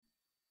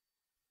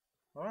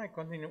All right,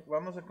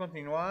 vamos a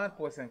continuar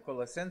pues en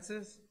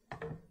Colosenses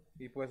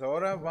y pues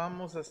ahora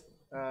vamos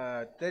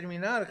a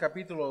terminar el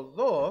capítulo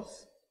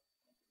 2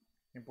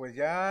 y pues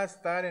ya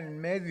estar en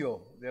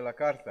medio de la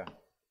carta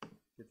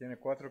que tiene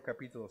 4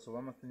 capítulos. So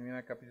vamos a terminar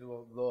el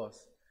capítulo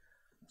 2.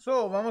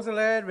 So vamos a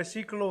leer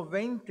versículos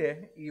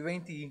 20 y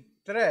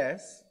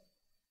 23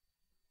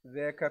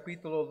 del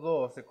capítulo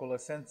 2 de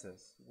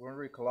Colosenses. We're going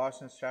to read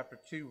Colossians chapter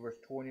 2 verse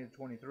 20 to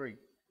 23.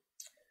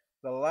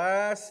 The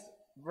last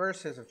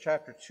verses of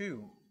chapter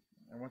 2.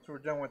 And once we're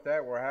done with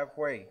that, we're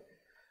halfway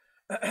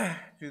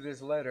to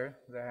this letter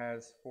that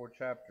has 4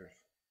 chapters.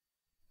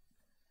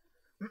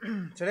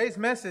 Today's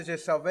message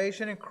is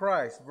salvation in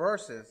Christ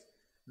versus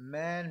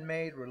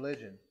man-made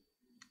religion.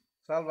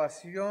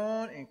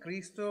 Salvación en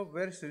Cristo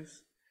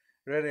versus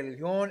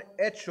religión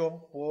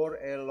hecho por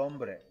el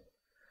hombre.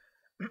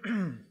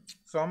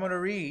 So I'm going to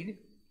read.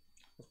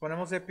 Nos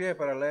ponemos de pie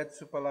para leer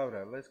su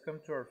palabra. Let's come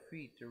to our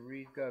feet to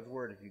read God's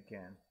word if you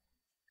can.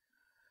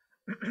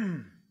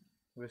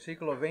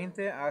 Versículo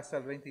 20 hasta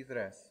el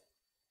 23.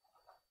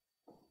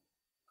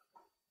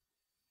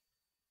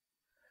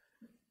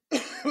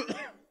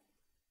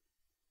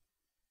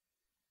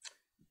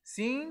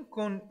 Si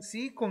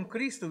con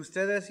Cristo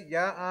ustedes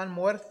ya han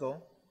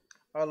muerto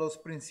a los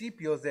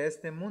principios de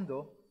este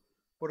mundo,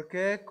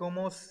 porque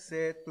como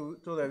se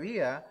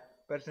todavía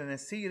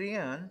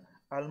pertenecerían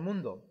al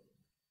mundo,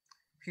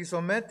 si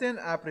someten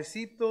a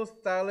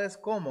preceptos tales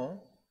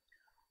como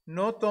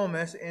no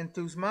tomes en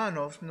tus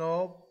manos,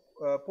 no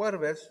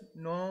pruebes,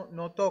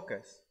 no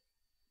toques.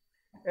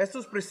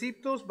 Estos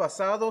preceptos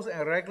basados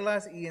en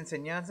reglas y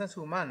enseñanzas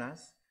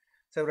humanas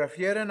se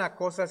refieren a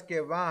cosas que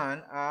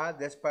van a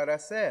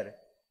desaparecer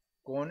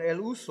con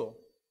el uso.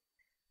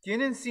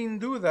 Tienen sin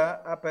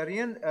duda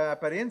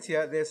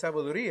apariencia de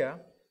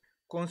sabiduría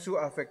con su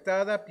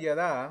afectada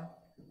piedad,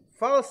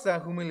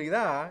 falsa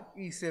humildad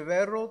y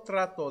severo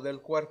trato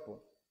del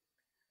cuerpo.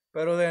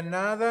 Pero de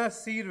nada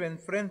sirven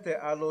frente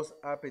a los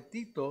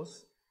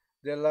apetitos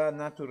de la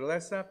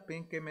naturaleza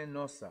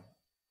pecaminosa.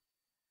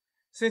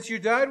 Since you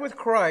died with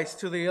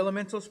Christ to the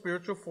elemental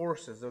spiritual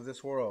forces of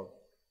this world,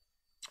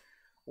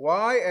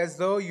 why, as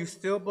though you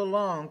still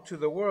belong to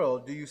the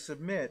world, do you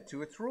submit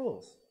to its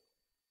rules?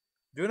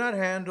 Do not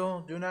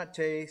handle, do not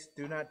taste,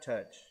 do not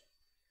touch.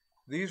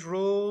 These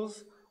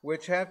rules,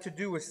 which have to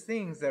do with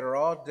things that are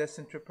all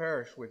destined to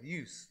perish with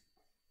use,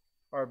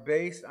 are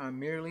based on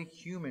merely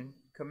human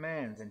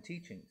commands and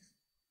teachings.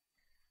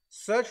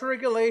 Such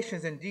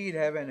regulations indeed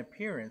have an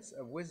appearance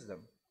of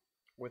wisdom,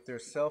 with their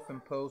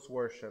self-imposed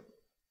worship,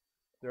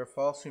 their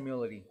false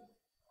humility,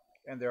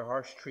 and their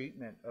harsh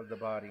treatment of the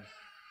body.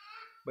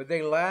 But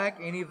they lack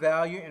any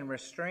value in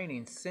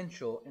restraining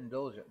sensual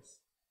indulgence.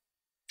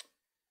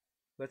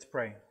 Let's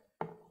pray.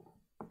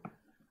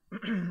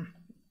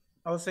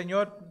 Oh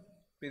Señor,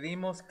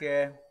 pedimos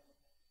que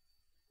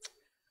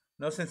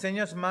nos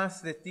enseñes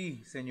más de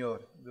ti,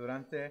 Señor,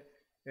 durante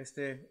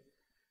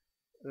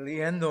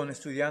leyendo y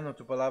estudiando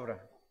tu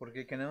palabra,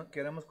 porque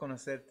queremos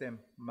conocerte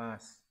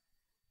más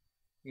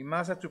y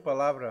más a tu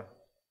palabra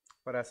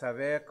para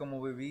saber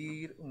cómo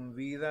vivir una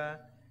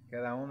vida que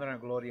da honra y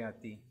gloria a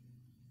ti.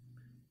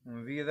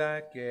 Una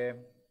vida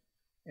que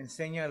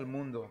enseña al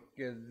mundo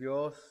que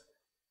Dios,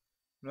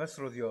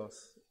 nuestro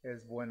Dios,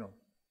 es bueno.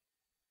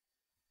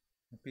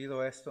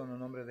 Pido esto en el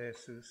nombre de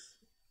Jesús.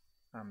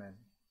 Amén.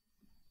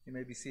 You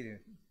may be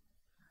seated.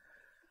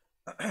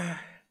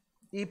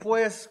 Y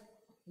pues,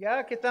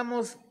 ya que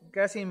estamos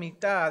casi en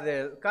mitad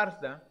de la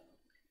carta,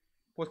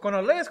 pues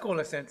cuando lees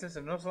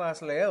Colosenses, no se las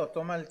has leído,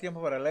 toma el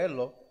tiempo para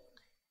leerlo,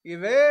 y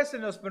ves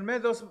en los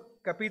primeros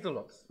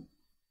capítulos,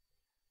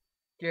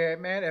 que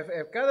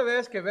cada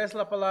vez que ves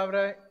la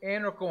palabra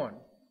en o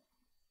con,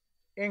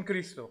 en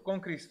Cristo, con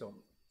Cristo,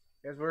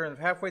 as we're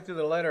halfway through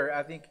the letter,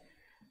 I think,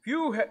 if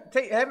you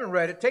haven't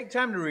read it, take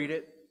time to read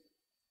it,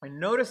 and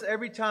notice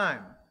every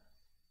time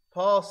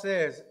Paul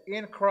says,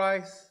 in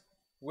Christ,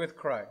 with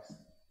Christ.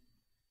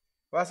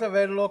 Vas a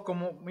verlo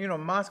como,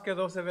 más que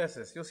 12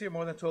 veces. You'll see it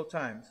more than 12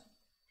 times.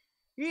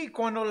 Y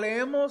cuando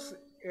leemos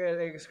el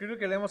escrito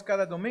que leemos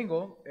cada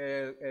domingo,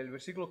 el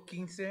versículo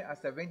 15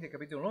 hasta 20,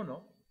 capítulo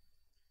 1,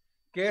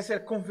 que es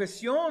la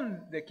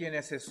confesión de quién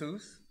es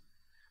Jesús,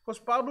 pues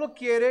Pablo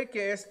quiere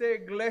que esta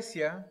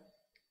iglesia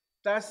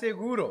está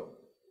seguro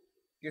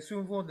que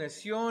su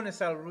fundación y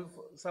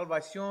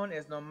salvación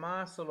es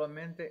nomás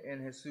solamente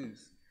en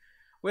Jesús.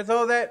 With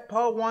all that,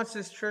 Paul wants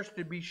his church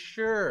to be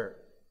sure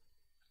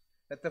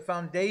that the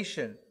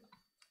foundation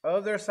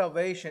of their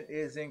salvation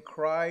is in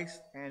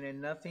Christ and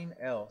in nothing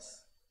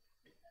else.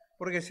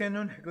 Porque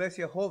siendo una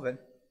iglesia joven,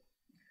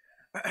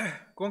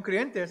 con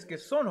creyentes que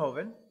son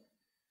jóvenes,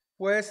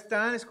 pues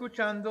están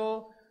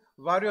escuchando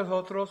varios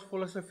otros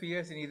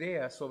filosofías y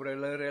ideas sobre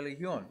la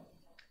religión.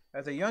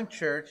 As a young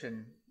church,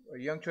 and a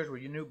young church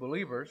with new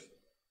believers,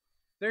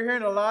 they're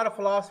hearing a lot of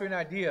philosophy and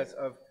ideas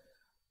of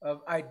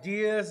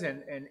ideas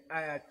and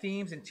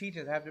themes and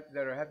teachings that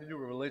have to do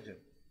with religion.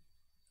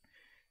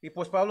 Y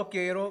pues Pablo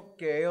quiero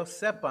que ellos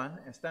sepan,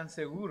 están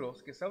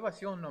seguros, que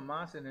salvación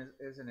nomás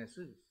es en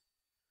Jesús.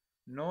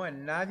 No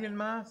en nadie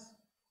más,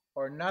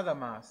 o nada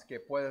más que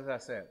puedes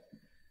hacer.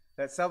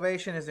 That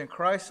salvation is in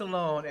Christ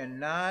alone and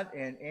not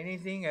in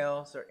anything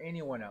else or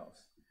anyone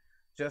else,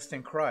 just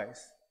in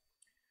Christ.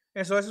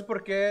 Eso es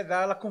porque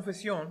da la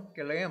confesión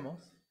que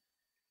leemos,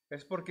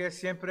 es porque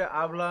siempre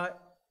habla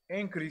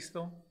en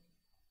Cristo,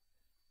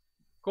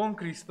 con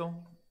Cristo.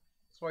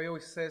 That's why he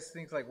always says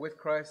things like with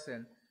Christ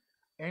and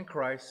in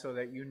Christ, so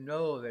that you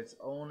know that it's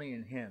only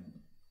in him.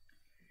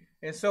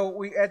 And so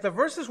we, at the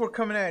verses we're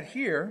coming at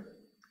here,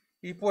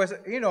 y pues,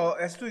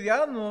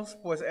 estudiarnos,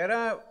 pues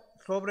era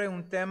sobre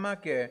un tema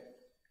que,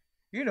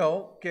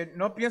 que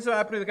no pienso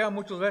haber predicado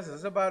muchas veces.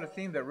 It's about a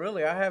theme that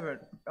really I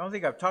don't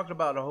think I've talked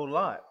about a whole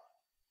lot.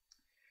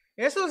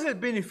 Eso es el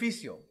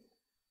beneficio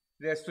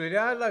de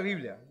estudiar la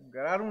Biblia,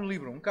 agarrar un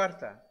libro, una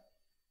carta,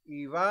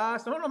 y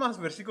vas, no nomás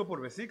versículo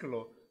por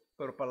versículo,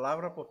 pero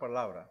palabra por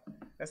palabra.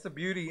 That's the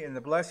beauty and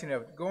the blessing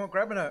of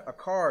grabbing a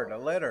card, a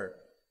letter,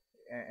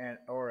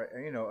 or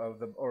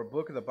a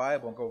book of the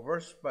Bible, and go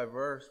verse by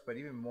verse, but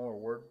even more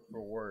word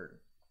for word.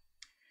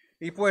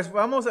 Y pues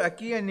vamos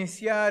aquí a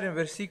iniciar en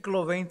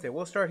versículo 20.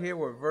 We'll start here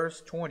with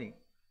verse 20.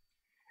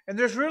 And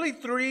there's really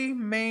three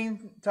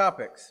main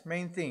topics,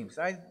 main themes.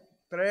 Hay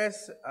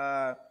tres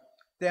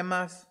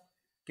temas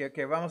que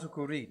vamos a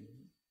cubrir.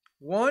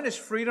 One is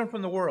freedom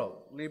from the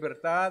world,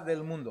 libertad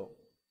del mundo.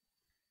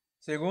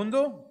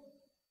 Segundo,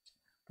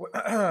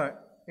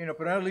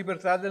 primero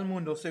libertad del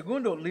mundo.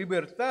 Segundo,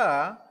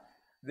 libertad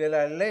de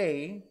la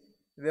ley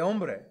de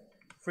hombre.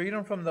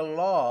 Freedom from the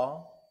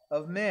law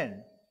of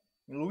men.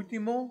 El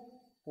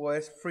último,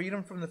 pues,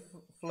 freedom from the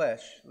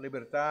flesh,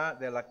 libertad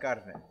de la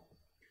carne.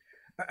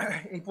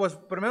 Y pues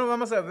primero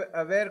vamos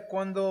a ver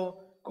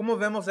cómo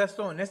vemos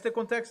esto en este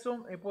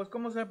contexto y pues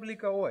cómo se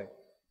aplica hoy.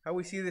 How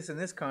we see this in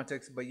this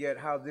context, but yet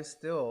how this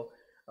still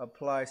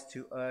applies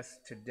to us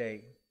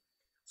today.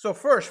 So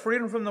first,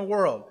 freedom from the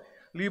world,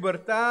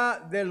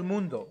 libertad del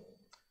mundo.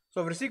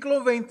 So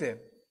versículo 20.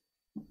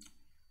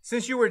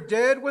 Since you were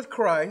dead with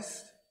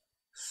Christ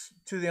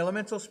to the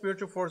elemental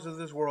spiritual forces of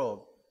this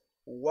world,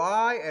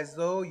 why, as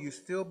though you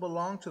still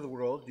belong to the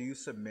world, do you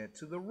submit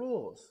to the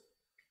rules?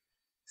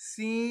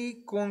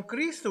 Si con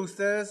Cristo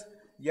ustedes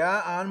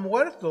ya han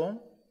muerto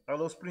a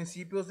los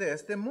principios de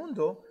este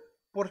mundo,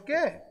 ¿por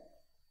qué?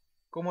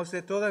 Como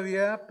si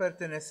todavía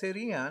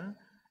pertenecerían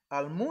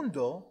al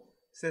mundo,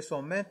 se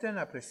someten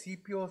a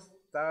principios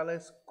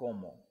tales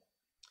como.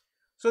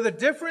 So the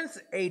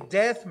difference a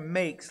death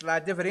makes,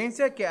 la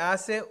diferencia que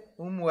hace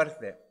un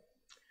muerte.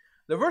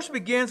 The verse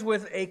begins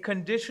with a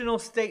conditional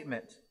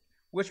statement,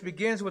 which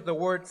begins with the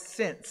word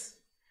since.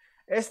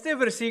 Este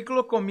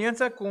versículo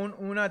comienza con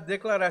una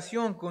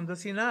declaración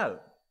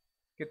condicional,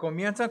 que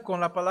comienza con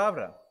la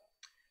palabra,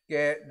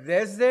 que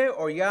desde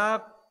o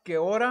ya que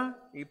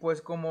hora, y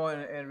pues como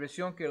en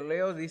versión que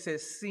leo dice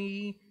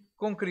sí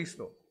con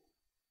Cristo.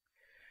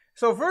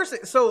 So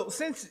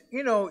since,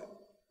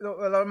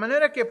 la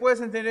manera que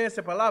puedes entender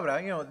esta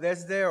palabra,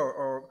 desde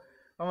o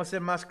vamos a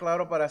ser más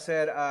claro para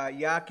hacer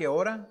ya que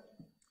hora,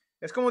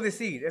 es como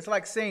decir, it's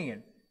like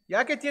saying,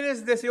 ya que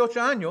tienes 18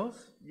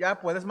 años, ya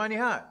puedes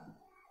manejar.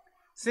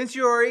 Since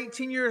you are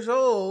 18 years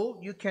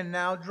old, you can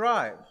now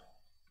drive.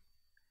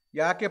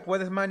 Ya que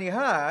puedes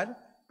manejar,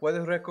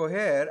 puedes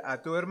recoger a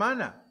tu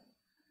hermana.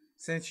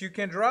 Since you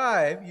can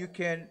drive, you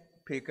can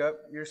pick up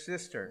your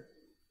sister.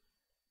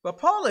 But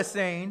Paul is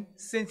saying,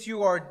 since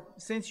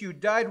you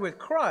died with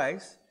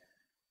Christ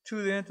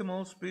to the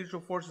intimate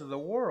spiritual forces of the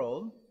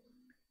world,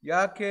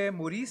 ya que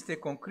muriste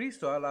con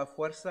Cristo a las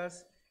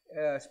fuerzas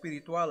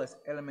espirituales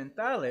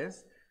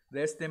elementales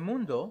de este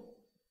mundo,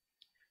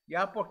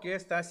 ya porque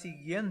estás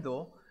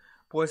siguiendo,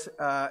 pues,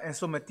 en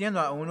sometiendo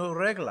a unas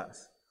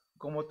reglas,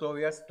 como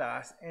todavía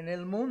estás en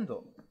el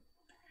mundo.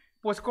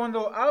 Pues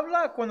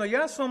cuando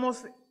ya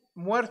somos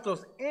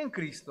muertos en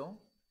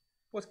Cristo,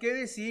 pues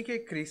quiere decir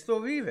que Cristo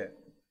vive.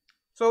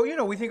 So,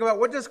 we think about,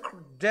 what does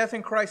death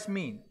in Christ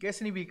mean? ¿Qué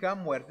significa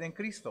muerte en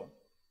Cristo?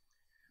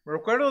 Me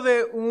recuerdo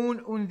de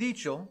un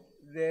dicho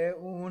de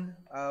un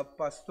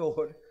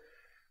pastor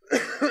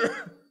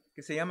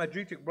que se llama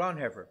Dietrich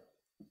Bonhoeffer.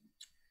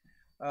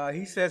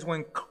 He says,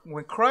 when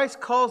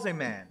Christ calls a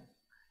man,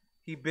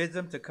 he bids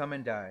him to come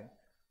and die.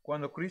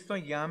 Cuando Cristo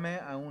llame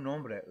a un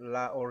hombre,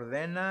 la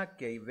ordena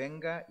que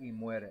venga y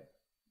muere.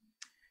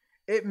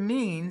 It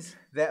means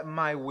that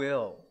my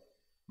will,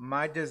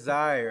 my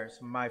desires,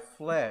 my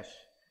flesh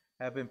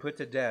have been put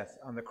to death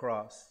on the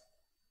cross.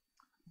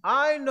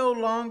 I no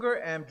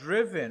longer am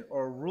driven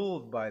or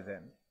ruled by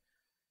them.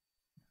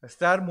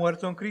 Estar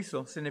muerto en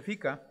Cristo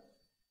significa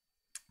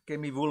que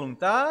mi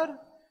voluntad,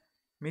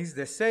 mis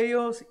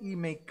deseos y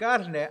mi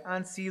carne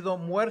han sido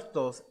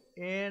muertos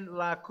en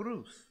la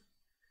cruz.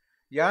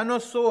 Ya no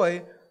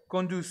soy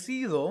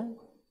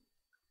conducido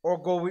o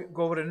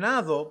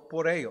gobernado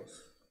por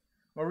ellos.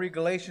 We'll read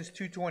Galatians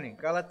 2:20,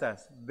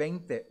 Gálatas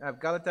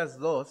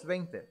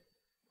 2:20.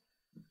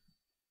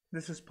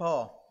 This is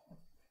Paul.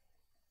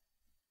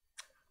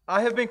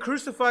 I have been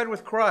crucified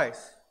with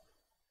Christ,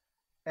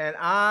 and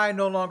I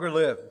no longer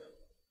live,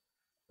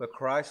 but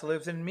Christ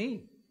lives in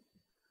me.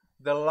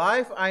 The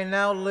life I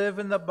now live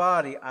in the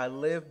body, I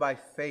live by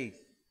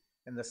faith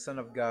and the Son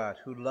of God,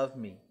 who loved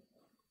me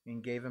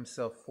and gave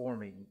himself for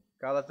me.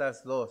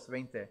 Gálatas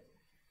 2:20.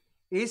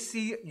 He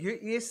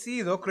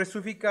sido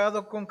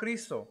crucificado con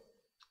Cristo.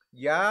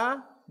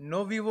 Ya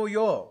no vivo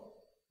yo,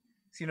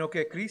 sino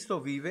que Cristo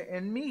vive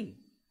en mí.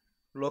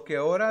 Lo que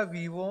ahora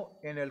vivo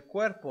en el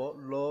cuerpo,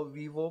 lo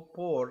vivo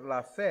por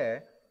la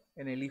fe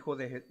en el Hijo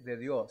de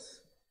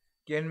Dios,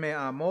 quien me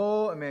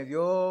amó y me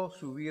dio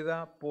su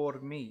vida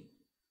por mí.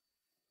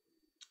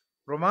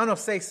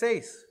 Romanos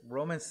 6:6,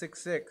 Romans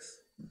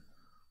 6:6.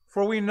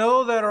 For we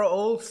know that our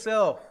old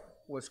self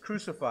was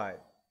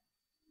crucified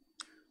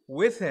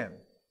with him,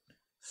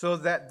 so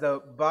that the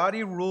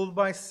body ruled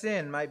by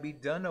sin might be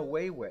done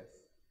away with,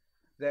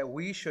 that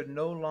we should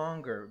no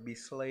longer be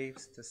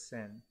slaves to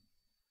sin.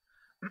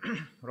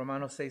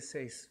 Romanos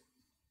 6:6.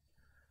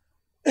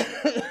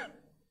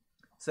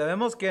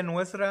 Sabemos que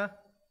nuestra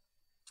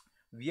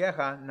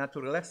vieja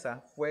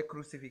naturaleza fue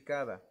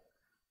crucificada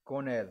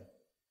con él,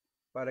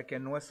 para que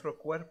nuestro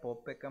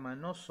cuerpo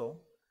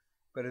pecaminoso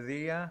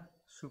perdiera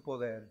su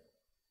poder.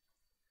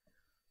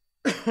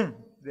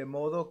 De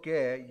modo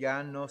que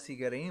ya no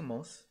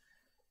seguiremos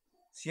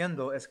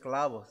siendo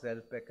esclavos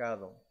del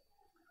pecado.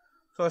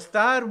 So,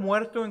 estar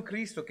muerto en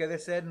Cristo quiere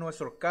decir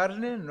nuestra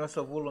carne,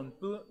 nuestra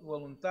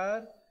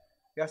voluntad,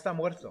 ya está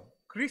muerto.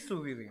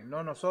 Cristo vive,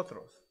 no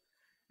nosotros.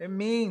 It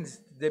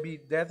means to be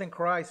death in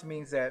Christ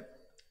means that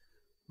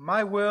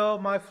my will,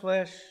 my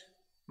flesh,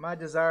 my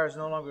desires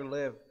no longer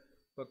live,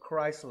 but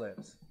Christ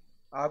lives.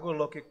 Hago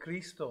lo que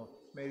Cristo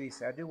me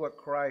dice. I do what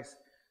Christ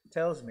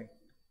tells me.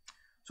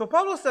 So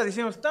Pablo está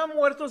diciendo, están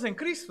muertos en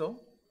Cristo.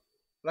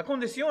 La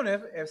condición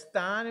es,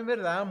 están en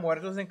verdad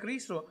muertos en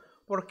Cristo,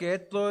 porque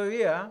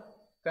todavía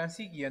están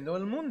siguiendo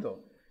el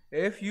mundo.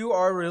 If you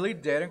are really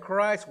dead in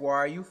Christ, why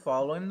are you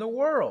following the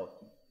world?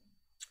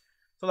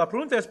 So la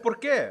pregunta es, ¿por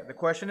qué? The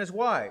question is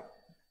why.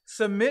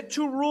 Submit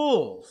to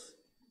rules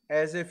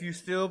as if you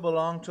still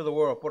belong to the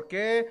world. ¿Por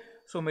qué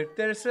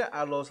someterse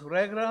a las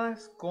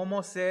reglas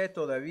como si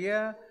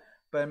todavía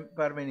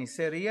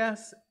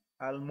permanecerías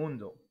al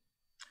mundo?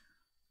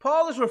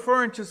 Paul is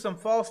referring to some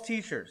false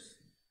teachers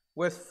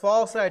with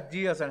false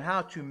ideas on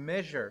how to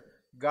measure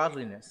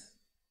godliness.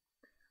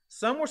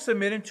 Some were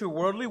submitting to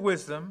worldly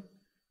wisdom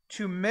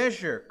to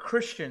measure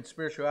Christian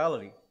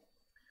spirituality.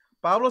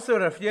 Pablo se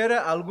refiere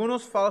a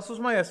algunos falsos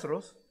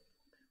maestros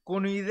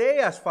con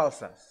ideas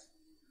falsas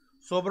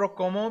sobre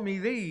cómo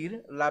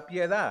medir la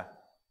piedad.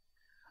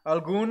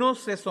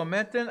 Algunos se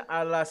someten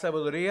a la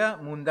sabiduría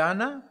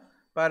mundana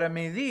para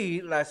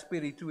medir la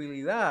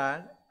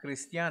espiritualidad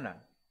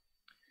cristiana.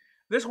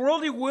 This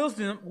worldly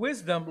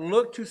wisdom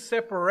looked to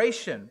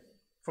separation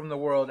from the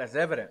world as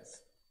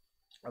evidence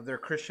of their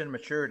Christian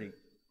maturity.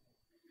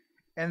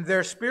 And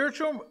their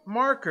spiritual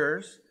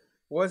markers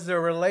was their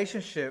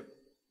relationship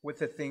with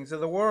the things of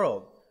the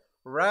world,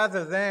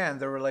 rather than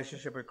the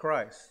relationship with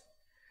Christ.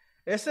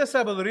 Esta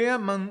sabiduría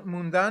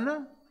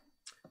mundana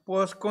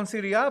pues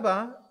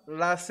consideraba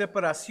la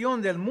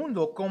separación del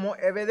mundo como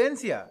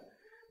evidencia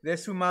de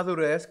su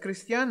madurez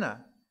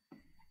cristiana.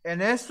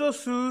 En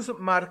estos sus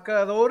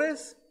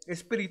marcadores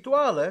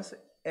espirituales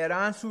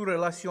eran su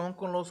relación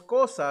con las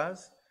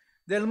cosas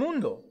del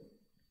mundo,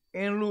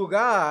 en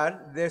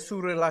lugar de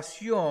su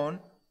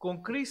relación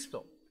con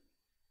Cristo.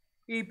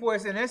 Y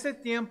pues en ese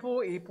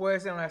tiempo, y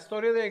pues en la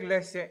historia de la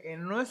iglesia,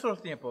 en nuestro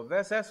tiempo,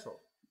 ves eso.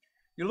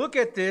 You look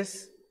at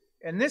this,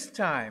 in this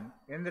time,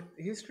 in the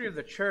history of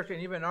the church,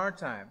 and even our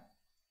time,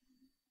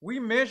 we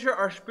measure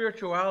our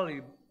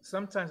spirituality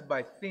sometimes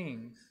by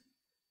things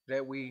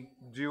that we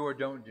do or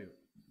don't do.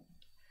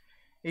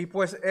 Y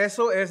pues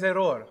eso es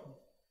error,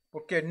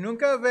 porque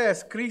nunca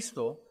ves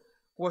Cristo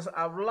pues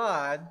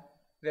hablar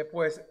de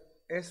pues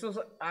esas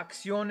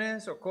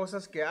acciones o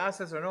cosas que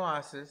haces o no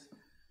haces,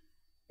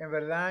 en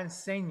verdad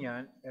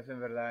enseñan if en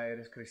verdad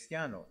eres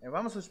cristiano. Y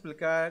vamos a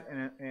explicar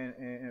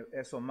en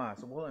eso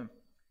más. We'll,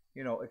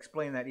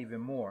 explain that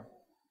even more.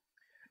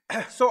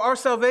 So our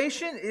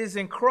salvation is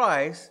in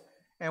Christ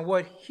and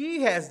what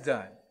He has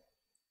done,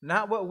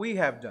 not what we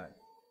have done.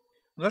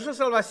 Nuestra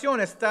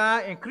salvación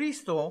está en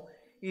Cristo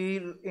y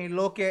en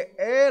lo que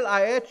Él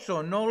ha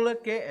hecho, no lo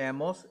que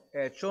hemos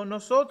hecho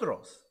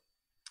nosotros.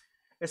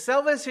 If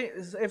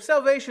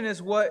salvation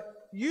is what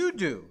you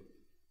do,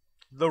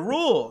 the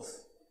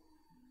rules,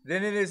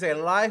 then it is a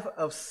life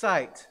of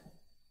sight,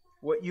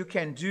 what you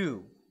can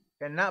do,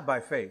 and not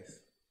by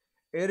faith.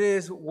 It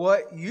is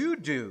what you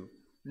do,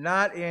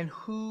 not in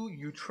who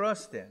you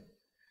trust in.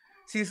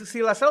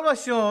 Si la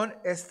salvación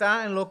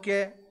está en lo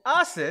que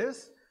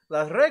haces,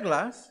 las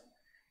reglas,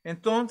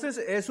 entonces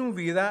es una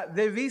vida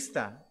de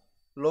vista,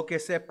 lo que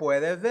se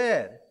puede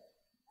ver,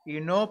 y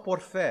no por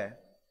fe.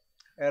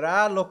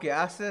 Era lo que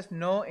haces,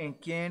 no en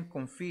quien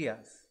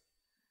confías.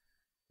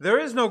 There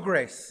is no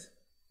grace,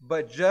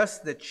 but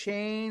just the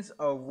chains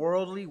of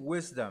worldly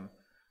wisdom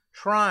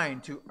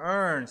trying to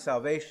earn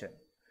salvation.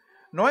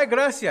 No hay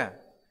gracia,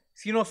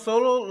 sino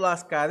solo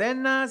las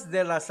cadenas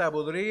de la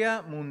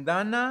sabiduría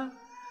mundana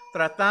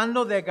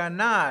tratando de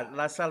ganar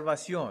la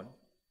salvación.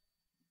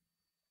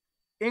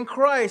 In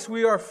Christ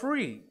we are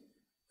free,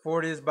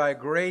 for it is by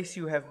grace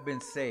you have been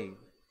saved,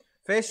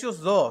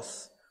 Efesios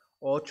 2,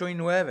 8 y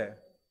 9,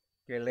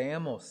 que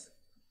leemos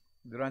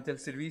durante el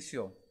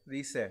servicio,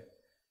 dice,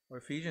 or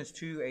Ephesians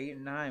 2, 8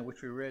 and 9,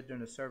 which we read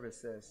during the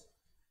service, says,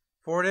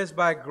 "For it is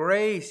by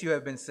grace you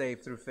have been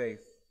saved through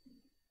faith.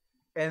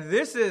 And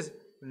this is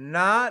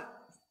not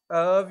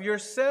of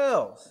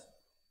yourselves.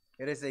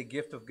 It is a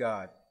gift of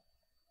God,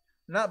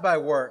 not by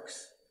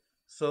works,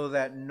 so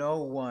that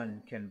no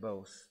one can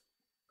boast.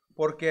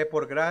 Porque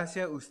por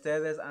gracia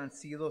ustedes han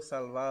sido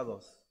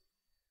salvados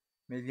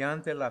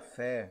mediante la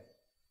fe.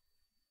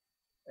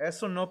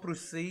 Eso no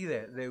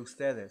procede de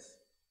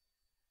ustedes,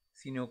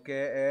 sino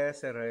que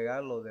es el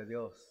regalo de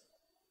Dios,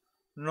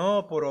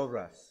 no por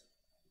obras,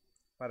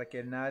 para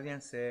que nadie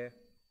se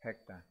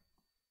jacte."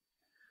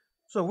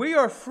 So we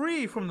are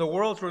free from the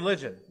world's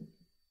religion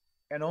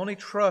and only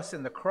trust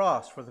in the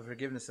cross for the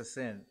forgiveness of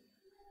sin.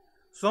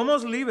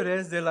 Somos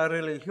libres de la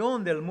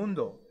religión del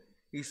mundo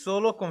y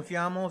solo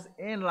confiamos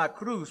en la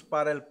cruz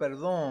para el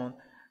perdón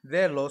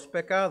de los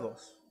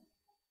pecados.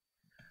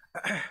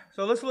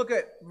 So let's look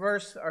at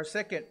our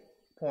second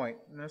point,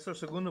 nuestro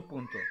segundo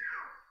punto.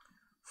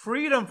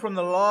 Freedom from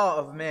the law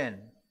of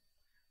men.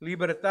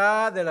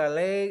 Libertad de la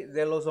ley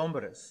de los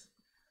hombres.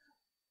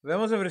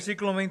 Vemos el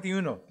versículo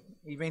 21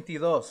 y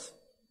 22.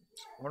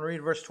 I want to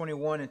read verse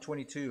 21 and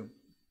 22. It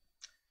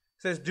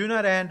says, "Do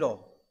not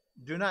handle,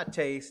 do not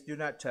taste, do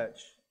not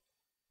touch."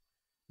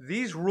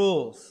 These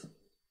rules,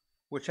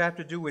 which have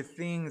to do with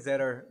things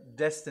that are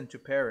destined to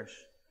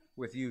perish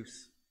with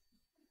use,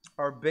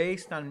 are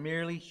based on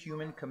merely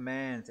human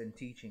commands and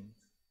teachings.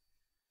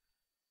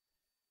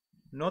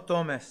 No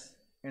tomes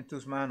en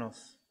tus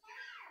manos,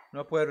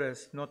 no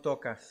puedes, no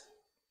tocas.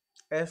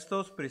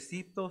 Estos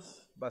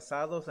preceptos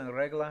basados en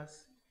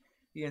reglas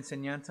y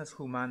enseñanzas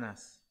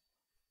humanas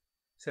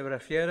se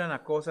refieren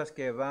a cosas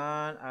que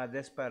van a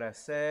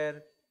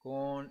desaparecer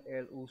con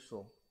el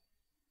uso.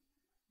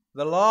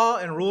 The law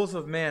and rules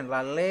of men,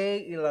 la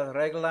ley y las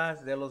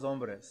reglas de los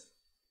hombres.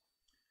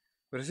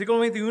 Versículo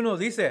 21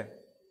 dice,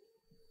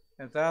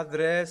 da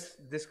tres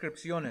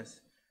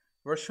descripciones.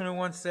 Verse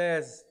 21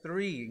 says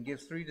three, and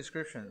gives three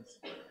descriptions.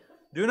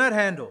 Do not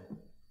handle,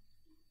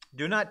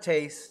 do not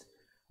taste,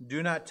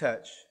 do not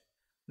touch.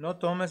 No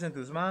tomes en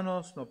tus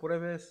manos, no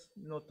pruebes,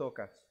 no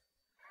tocas.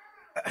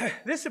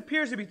 This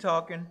appears to be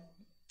talking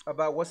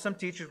about what some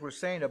teachers were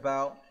saying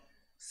about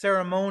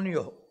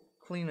ceremonial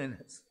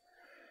cleanliness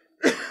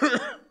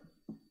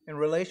in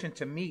relation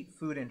to meat,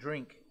 food, and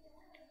drink.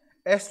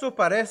 Esto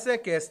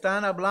parece que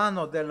están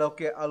hablando de lo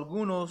que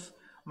algunos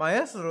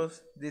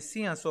maestros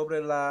decían sobre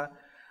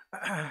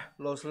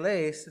los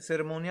leyes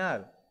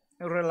ceremonial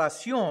en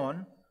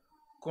relación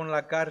con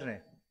la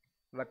carne,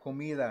 la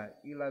comida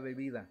y la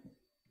bebida.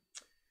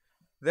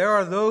 There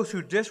are those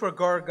who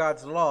disregard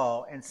God's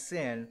law and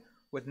sin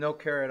with no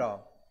care at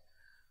all.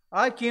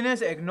 Hay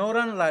quienes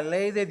ignoran la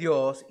ley de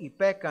Dios y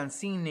pecan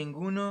sin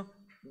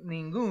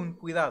ningún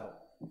cuidado.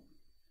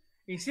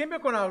 Y siempre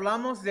cuando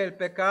hablamos del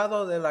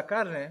pecado de la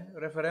carne,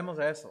 referemos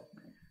a eso.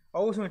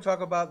 Always when we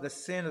talk about the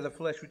sin of the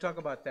flesh, we talk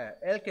about that.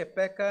 El que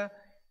peca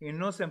y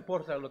no se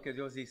importa lo que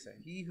Dios dice.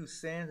 He who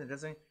sins and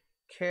doesn't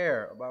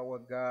care about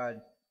what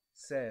God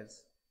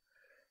says.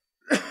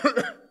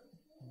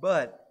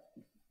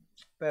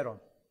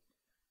 Pero,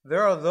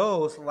 there are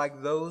those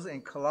like those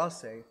in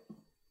Colossae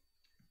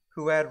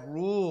who had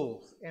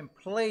rules in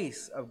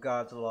place of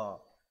God's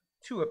law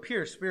to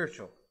appear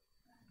spiritual.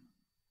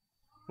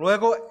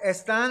 Luego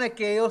están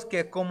aquellos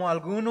que, como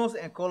algunos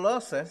en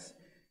Colosas,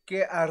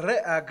 que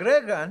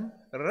agregan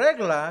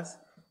reglas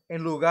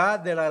en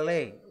lugar de la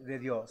ley de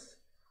Dios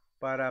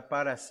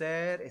para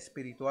ser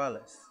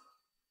espirituales.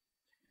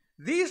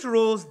 These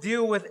rules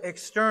deal with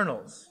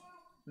externals,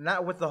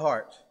 not with the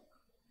heart.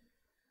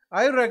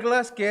 Hay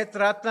reglas que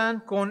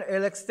tratan con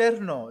el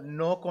externo,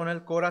 no con el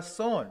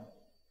corazón.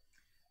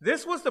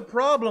 This was the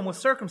problem with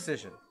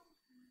circumcision.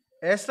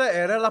 Esta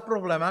era el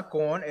problema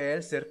con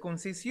el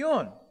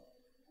circuncisión.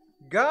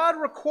 God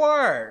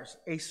requires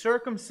a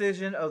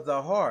circumcision of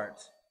the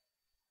heart,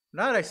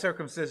 not a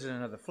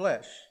circumcision of the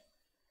flesh.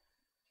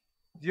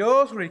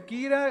 Dios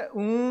requiere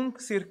una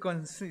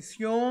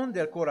circuncisión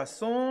del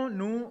corazón,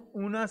 no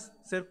una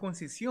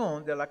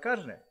circuncisión de la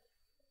carne.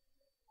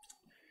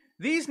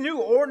 These new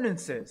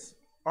ordinances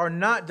are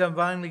not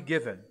divinely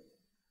given,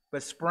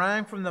 but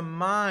sprang from the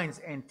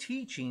minds and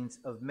teachings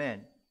of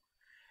men.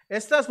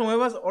 Estas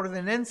nuevas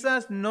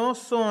ordenanzas no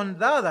son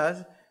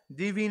dadas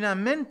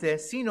divinamente,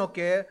 sino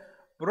que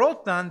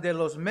brotan de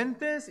los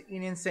mentes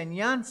y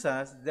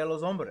enseñanzas de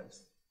los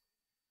hombres.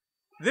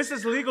 This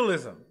is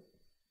legalism.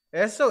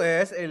 Eso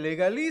es el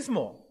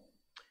legalismo.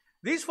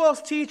 These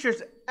false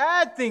teachers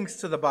add things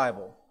to the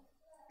Bible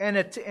in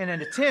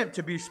an attempt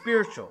to be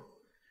spiritual.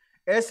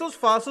 Esos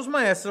falsos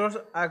maestros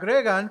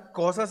agregan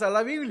cosas a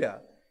la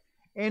Biblia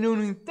en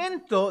un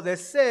intento de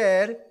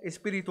ser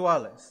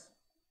espirituales.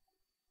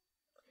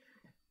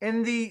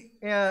 In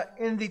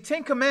the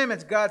Ten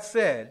Commandments, God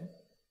said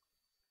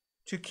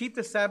to keep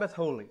the Sabbath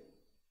holy.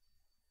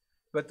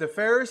 But the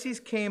Pharisees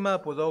came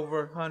up with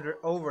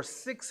over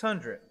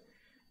 600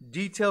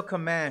 detailed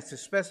commands to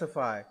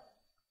specify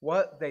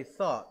what they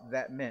thought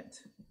that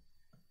meant.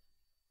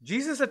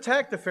 Jesus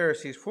attacked the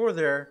Pharisees for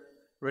their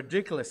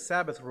ridiculous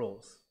Sabbath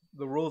rules,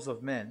 the rules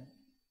of men.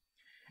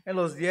 En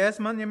los 10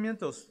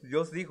 mandamientos,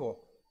 Dios dijo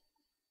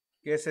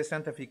que se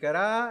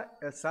santificará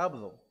el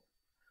sábado.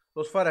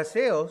 Los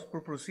fariseos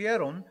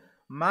propusieron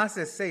más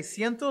de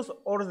 600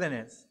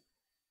 órdenes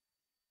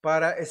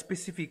para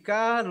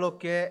especificar lo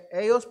que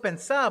ellos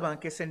pensaban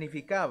que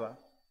significaba.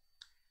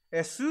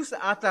 Jesús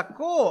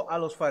atacó a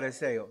los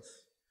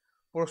fariseos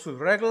por sus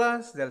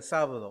reglas del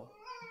sábado,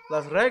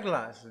 las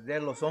reglas de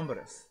los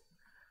hombres.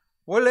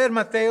 Voy a leer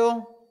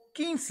Mateo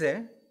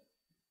 15,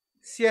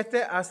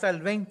 7 hasta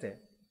el 20.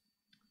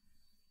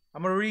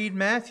 I'm going to read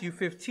Matthew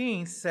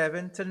 15,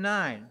 7 to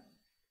 9.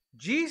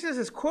 Jesus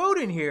is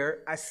quoting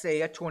here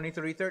Isaiah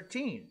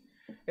 23:13.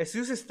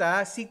 Jesús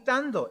está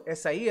citando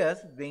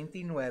Isaías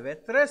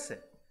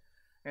 29:13.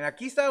 And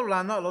aquí está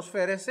hablando a los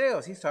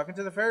fariseos. He's talking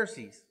to the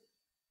Pharisees.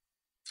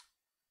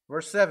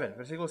 Verse 7,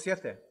 versículo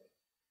 7.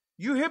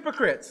 You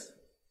hypocrites,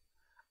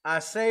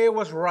 Isaiah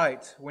was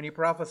right when he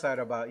prophesied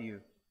about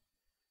you.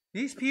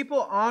 These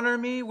people honor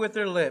me with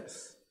their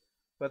lips,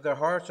 but their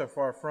hearts are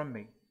far from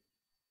me.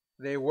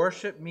 They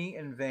worship me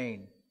in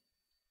vain.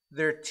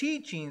 Their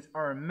teachings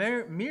are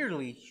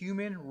merely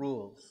human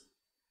rules.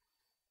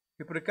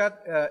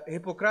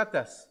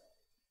 Hipócritas,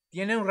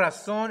 tienen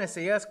razón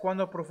Isaías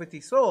cuando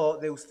profetizó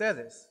de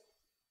ustedes.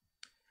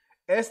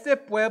 Este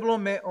pueblo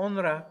me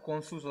honra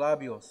con sus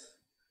labios,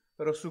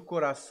 pero su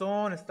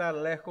corazón está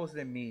lejos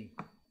de mí.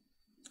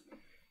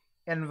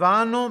 En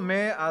vano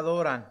me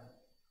adoran.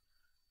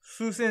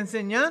 Sus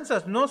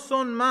enseñanzas no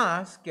son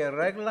más que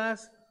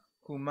reglas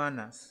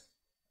humanas.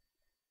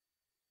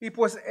 Y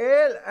pues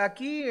él,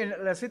 aquí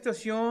en la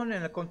situación,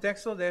 en el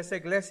contexto de esa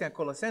iglesia en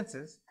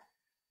Colosenses,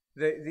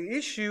 the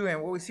issue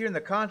and what we see in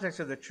the context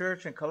of the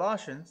church in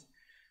Colossians,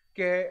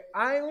 que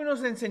hay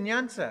unas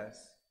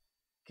enseñanzas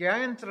que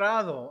han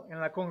entrado en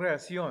la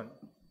congregación.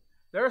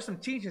 There are some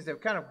teachings that have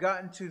kind of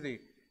gotten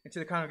into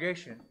the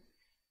congregation,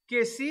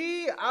 que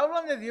sí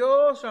hablan de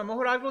Dios, a lo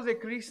mejor algo de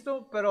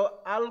Cristo,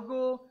 pero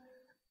algo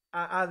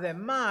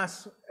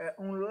además,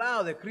 un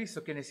lado de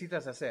Cristo que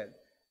necesitas hacer.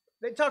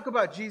 They talk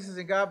about Jesus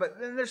and God, but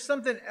then there's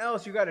something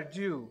else you got to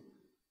do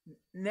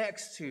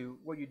next to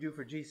what you do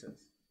for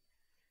Jesus.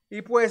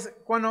 Y pues,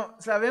 cuando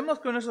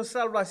sabemos que nuestra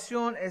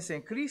salvación es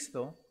en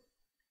Cristo,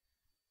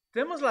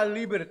 tenemos la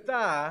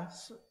libertad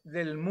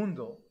del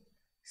mundo.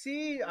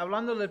 Sí,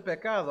 hablando del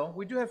pecado,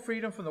 we do have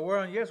freedom from the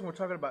world, and yes, we're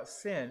talking about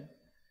sin,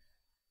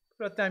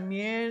 pero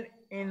también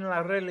en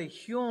la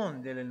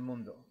religión del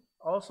mundo.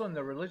 Also in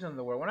the religion of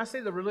the world. When I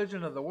say the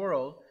religion of the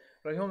world,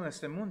 religión de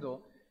este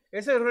mundo,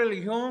 esa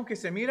religión que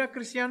se mira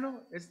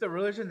cristiano, it's the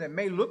religion that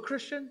may look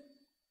Christian,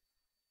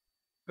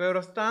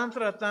 pero están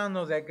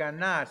tratando de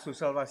ganar su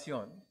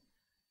salvación.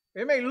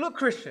 It may look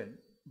Christian,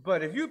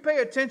 but if you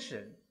pay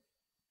attention,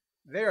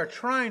 they are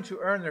trying to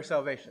earn their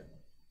salvation.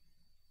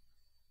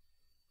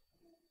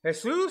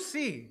 Jesús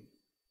sí,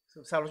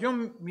 su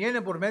salvación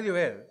viene por medio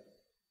de él,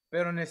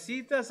 pero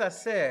necesitas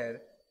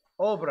hacer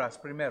obras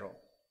primero,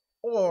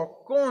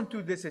 o con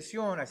tu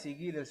decisión a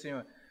seguir al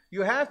Señor.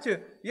 You have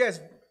to,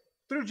 yes,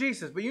 through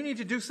Jesus, but you need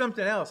to do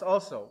something else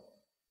also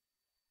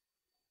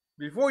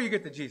before you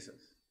get to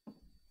Jesus.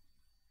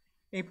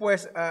 Y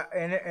pues,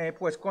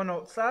 pues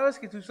cuando sabes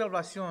que tu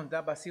salvación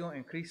está vacío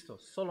en Cristo,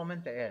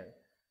 solamente Él,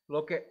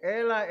 lo que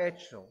Él ha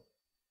hecho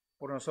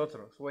por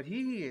nosotros, what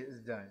He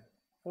has done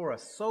for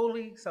us,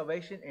 solely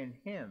salvation in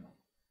Him,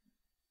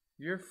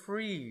 you're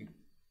free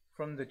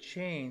from the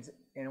chains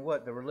and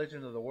what? The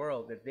religion of the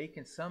world, that they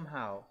can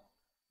somehow,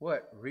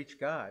 what? Reach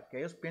God. Que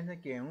ellos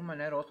piensan que en una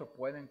manera u otra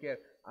pueden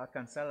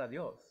alcanzar a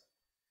Dios.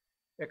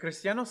 El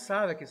cristiano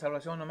sabe que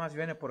salvación nomás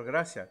viene por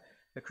gracia.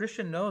 The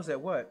Christian knows that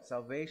what?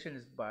 Salvation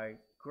is by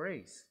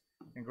grace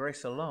and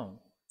grace alone.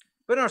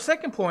 But in our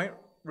second point,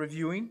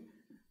 reviewing,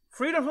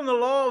 freedom from the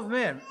law of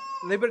men,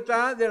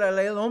 libertad de la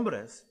ley de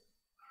hombres.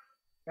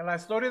 En la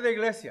historia de la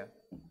iglesia,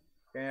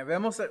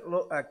 vemos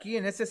aquí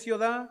en esta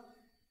ciudad,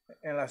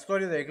 en la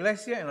historia de la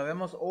iglesia, y lo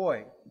vemos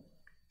hoy.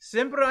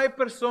 Siempre hay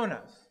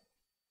personas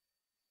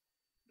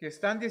que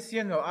están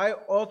diciendo, hay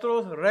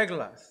otras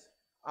reglas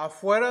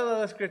afuera de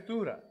la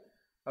escritura.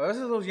 A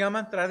veces los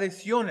llaman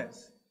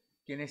tradiciones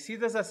que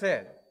necesitas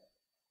hacer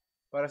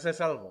para ser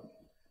salvo.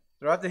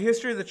 Throughout the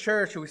history of the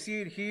church, we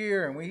see it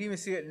here and we even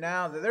see it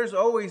now, that there's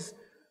always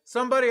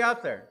somebody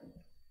out there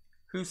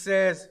who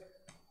says,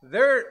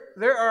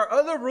 there are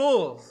other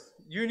rules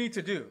you need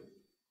to do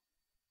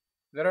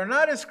that are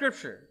not in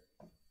Scripture,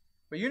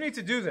 but you need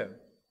to do them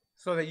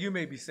so that you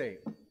may be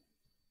saved.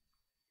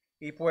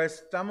 Y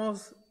pues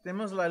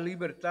tenemos la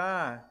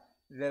libertad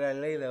de la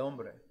ley del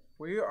hombre.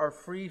 We are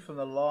free from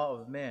the law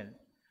of men.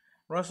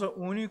 Nuestra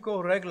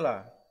única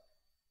regla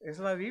es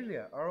la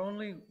Biblia. Our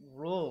only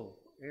rule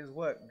is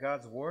what?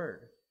 God's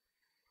Word.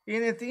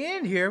 And at the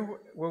end here,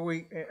 where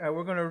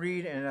we're going to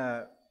read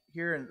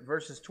here in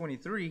verses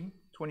 22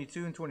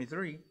 and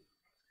 23,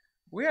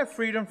 we have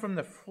freedom from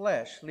the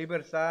flesh,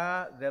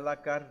 libertad de la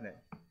carne.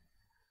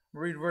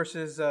 Read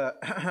verses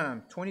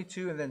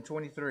 22 and then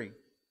 23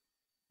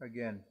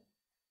 again.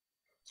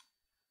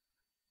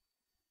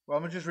 Well,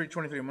 I'm going to just read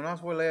 23.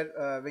 Más voy a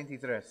leer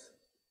 23.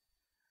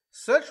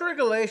 Such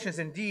regulations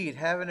indeed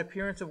have an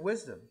appearance of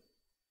wisdom,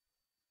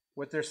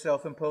 with their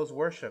self-imposed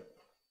worship,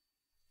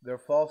 their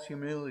false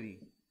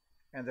humility,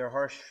 and their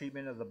harsh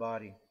treatment of the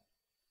body.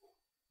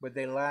 But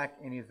they lack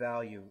any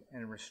value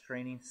in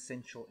restraining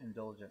sensual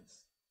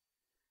indulgence.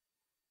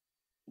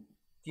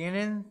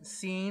 Tienen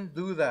sin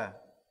duda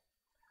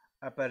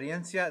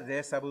apariencia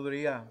de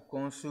sabiduría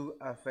con su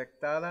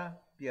afectada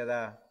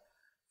piedad,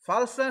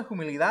 falsa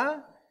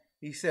humildad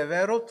y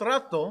severo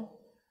trato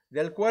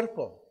del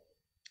cuerpo,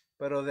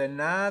 pero de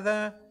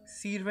nada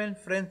sirven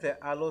frente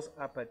a los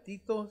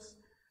apetitos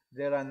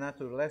de la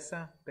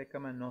naturaleza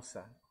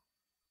pecaminosa.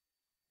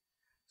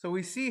 So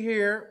we see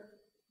here,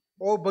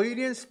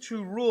 obedience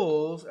to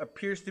rules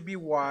appears to be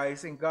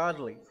wise and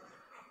godly.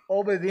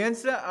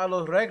 Obediencia a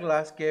las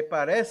reglas que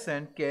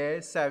parecen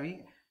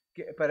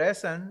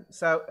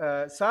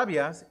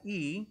sabias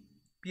y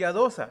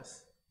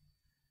piadosas.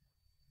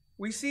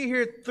 We see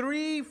here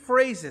tres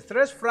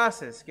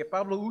frases que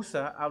Pablo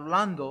usa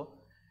hablando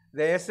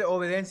de esa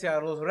obediencia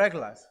a las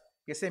reglas,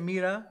 que se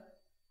mira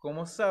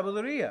como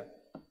sabiduría.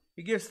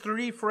 He gives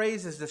three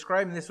phrases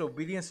describing this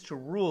obedience to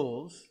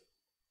rules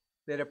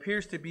that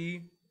appears to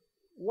be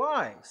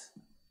wise.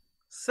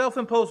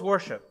 Self-imposed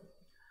worship.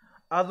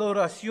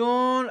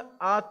 Adoración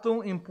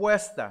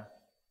autoimpuesta.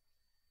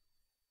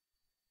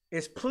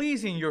 Is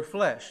pleasing your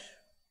flesh.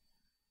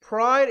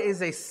 Pride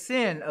is a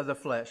sin of the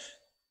flesh.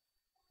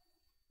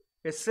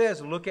 It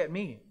says, look at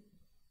me.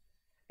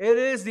 It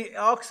is the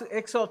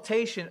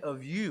exaltation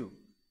of you.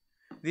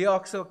 The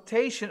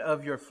exaltation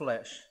of your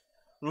flesh.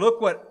 Look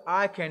what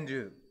I can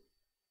do.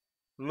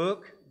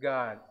 Look,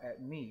 God,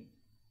 at me.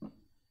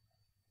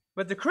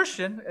 But the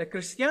Christian, el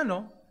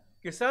cristiano,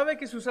 que sabe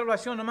que su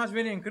salvación nomás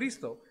viene en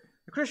Cristo,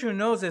 the Christian who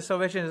knows that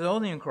salvation is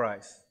only in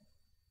Christ.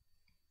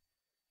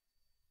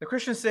 The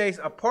Christian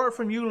says, apart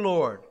from you,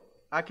 Lord,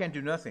 I can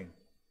do nothing.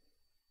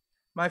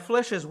 My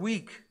flesh is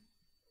weak,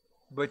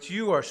 but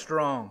you are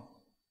strong.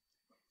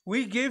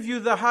 We give you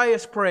the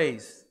highest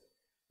praise,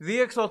 the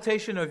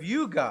exaltation of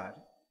you, God.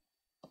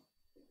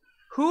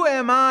 Who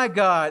am I,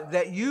 God,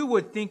 that you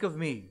would think of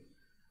me?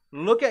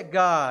 Look at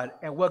God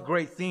and what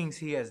great things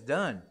He has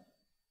done.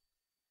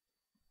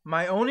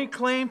 My only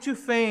claim to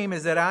fame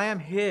is that I am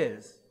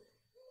His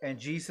and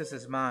Jesus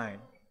is mine.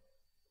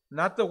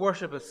 Not the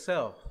worship of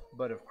self,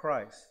 but of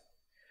Christ.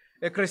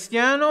 El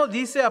cristiano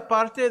dice,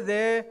 aparte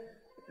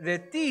de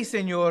ti,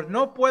 Señor,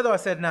 no puedo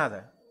hacer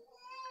nada.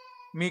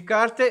 Mi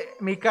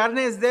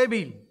carne es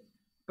débil,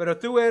 pero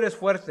tú eres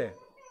fuerte.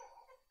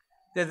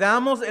 Te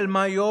damos el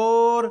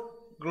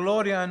mayor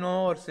gloria y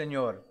honor,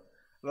 Señor.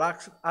 La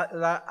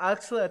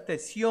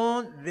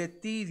exaltación de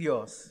ti,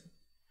 Dios.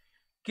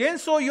 ¿Quién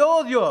soy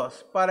yo,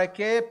 Dios, para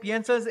que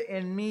piensas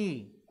en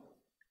mí?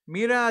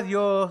 Mira a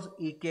Dios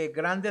y qué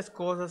grandes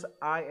cosas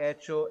ha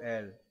hecho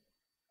Él.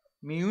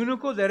 Mi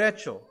único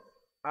derecho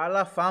a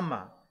la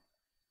fama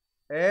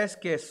es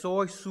que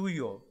soy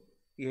suyo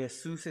y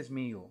Jesús es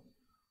mío.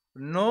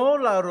 No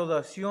la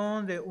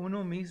adoración de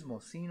uno mismo,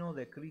 sino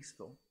de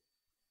Cristo.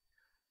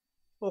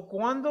 O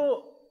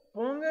cuando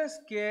pongas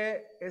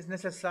que es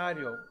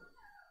necesario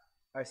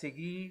a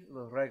seguir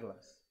las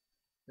reglas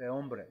de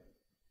hombre.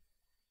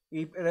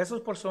 Y esas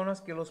personas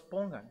que los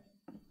pongan.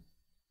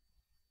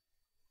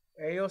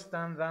 Ellos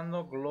están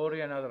dando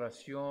gloria y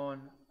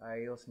adoración a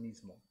ellos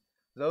mismos.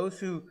 Those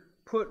who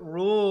put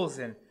rules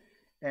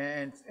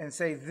and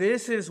say,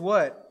 this is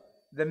what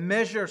the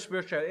measure of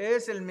spiritual,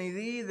 es el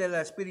medir de la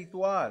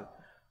espiritual,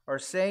 are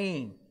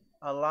saying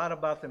a lot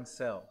about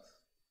themselves,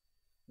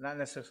 not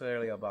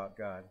necessarily about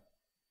God.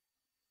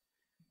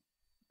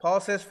 Paul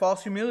says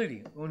false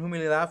humility, una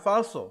humildad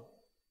falso.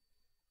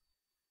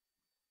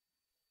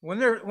 When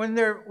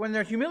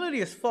their humility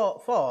is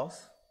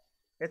false,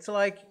 it's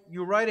like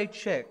you write a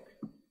check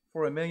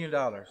for $1 million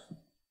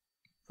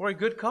for a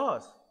good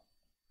cause.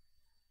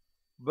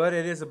 But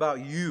it is about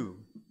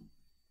you.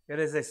 It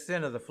is a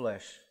sin of the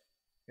flesh.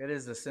 It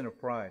is the sin of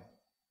pride.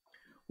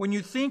 When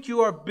you think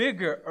you are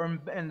bigger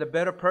and the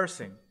better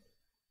person,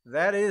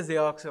 that is the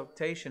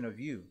exaltation of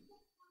you.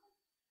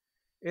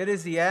 It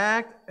is the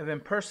act of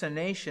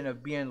impersonation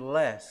of being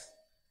less,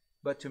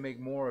 but to make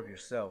more of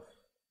yourself.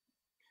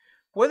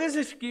 Puedes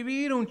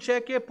escribir un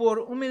cheque por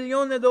 $1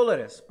 million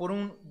por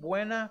una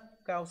buena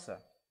causa,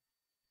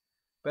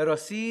 pero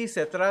si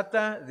se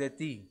trata de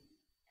ti,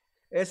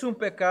 es un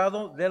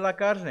pecado de la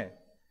carne,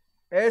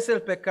 es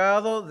el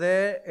pecado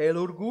del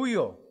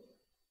orgullo,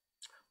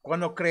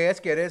 cuando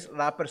crees que eres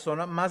la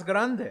persona más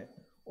grande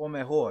o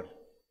mejor.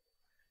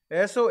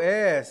 Eso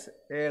es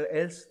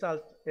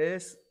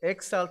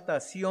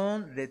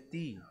exaltación de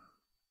ti.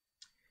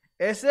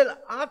 Es el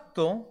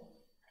acto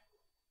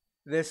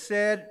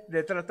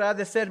de tratar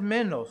de ser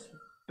menos,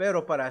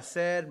 pero para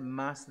hacer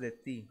más de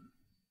ti.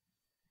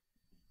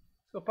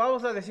 So, Pablo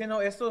está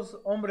diciendo,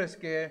 estos hombres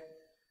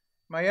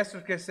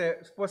maestros que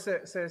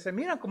se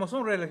miran como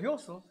son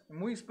religiosos,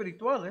 muy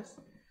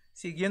espirituales,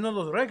 siguiendo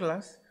las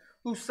reglas,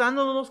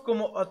 usándolos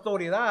como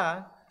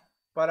autoridad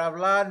para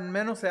hablar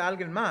menos de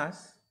alguien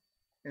más,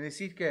 en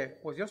decir que,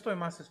 pues yo estoy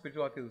más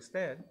espiritual que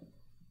usted,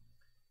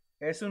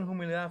 es una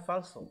humildad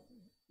falso.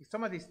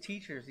 Some of these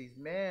teachers, these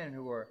men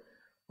who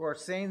are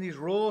saying these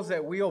rules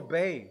that we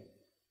obey,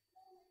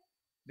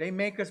 they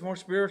make us more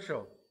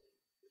spiritual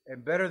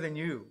and better than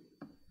you.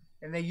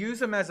 And they use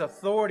them as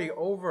authority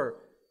over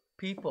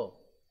people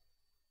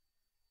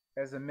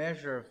as a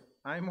measure of,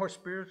 I'm more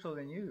spiritual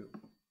than you.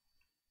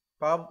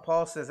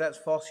 Paul says that's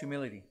false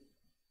humility.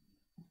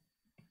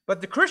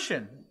 But the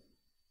Christian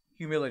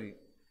humility,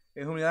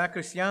 el humildad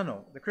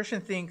cristiano, the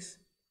Christian thinks,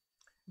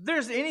 if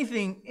there's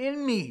anything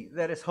in me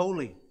that is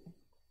holy,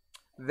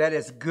 that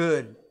is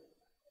good,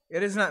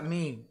 it is not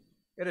me.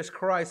 It is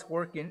Christ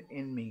working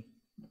in me.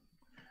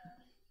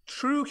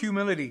 True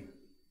humility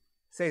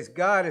says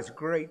God is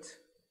great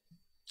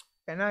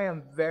and I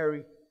am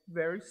very,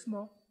 very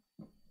small.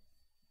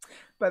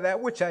 But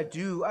that which I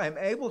do, I am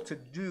able to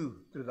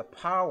do through the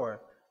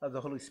power of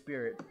the Holy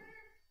Spirit,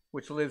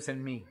 which lives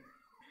in me.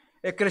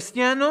 El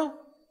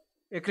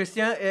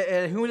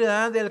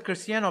humildad del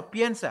cristiano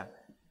piensa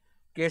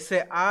que si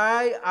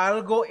hay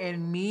algo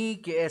en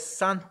mí que es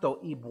santo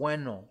y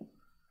bueno,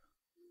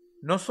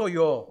 no soy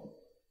yo.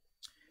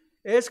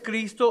 Es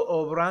Cristo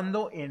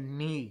obrando en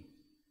mí.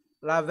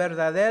 La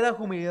verdadera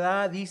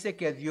humildad dice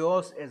que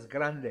Dios es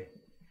grande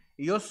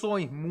y yo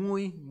soy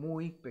muy,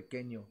 muy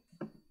pequeño.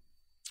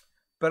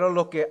 Pero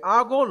lo que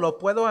hago lo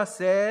puedo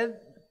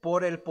hacer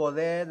por el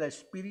poder del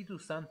Espíritu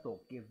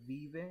Santo que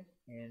vive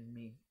en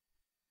mí.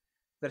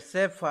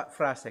 Tercera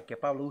frase que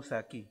Pablo usa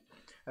aquí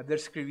a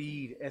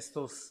describir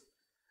estos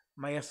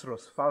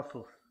maestros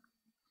falsos.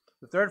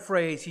 The third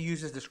phrase he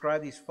uses to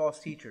describe these false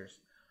teachers.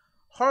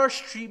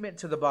 Harsh treatment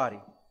to the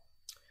body.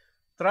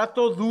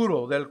 Trato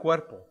duro del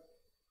cuerpo.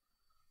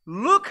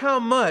 Look how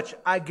much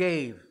I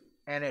gave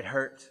and it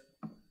hurt.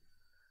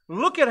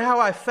 Look at how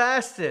I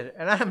fasted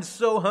and I am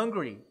so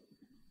hungry.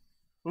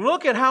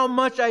 Look at how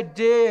much I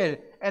did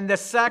and the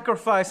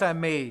sacrifice I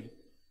made.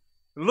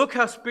 Look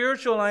how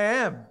spiritual I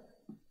am.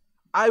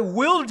 I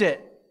willed it.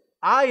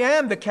 I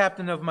am the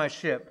captain of my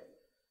ship,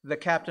 the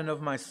captain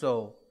of my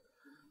soul.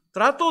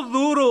 Trato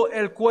duro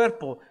el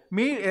cuerpo.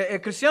 El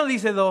cristiano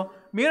dice,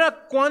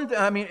 mira cuánto,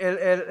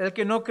 el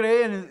que no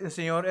cree en el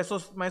Señor,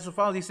 esos maestros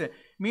falsos dice,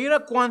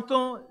 mira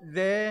cuánto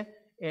de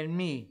en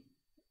mí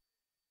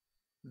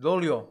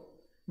dolió.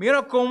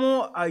 Mira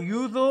cómo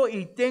ayudo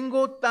y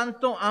tengo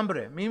tanto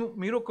hambre.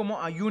 Mira cómo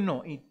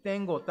ayuno y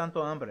tengo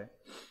tanto hambre.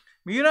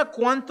 Mira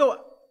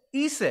cuánto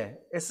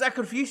hice, el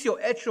sacrificio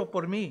hecho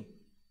por mí.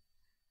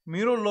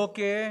 Miro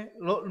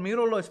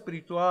lo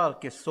espiritual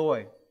que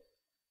soy.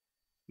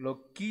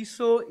 Lo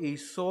quiso y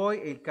soy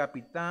el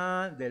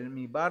capitán de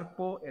mi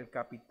barco, el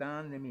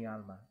capitán de mi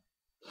alma.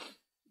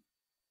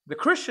 The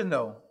Christian,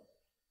 though,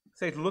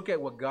 says, look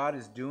at what God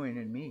is doing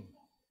in me.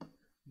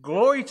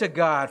 Glory to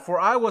God, for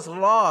I was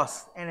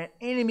lost and an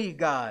enemy of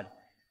God.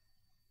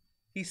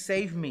 He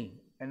saved me,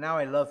 and now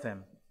I love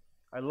Him.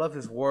 I love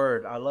His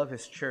Word. I love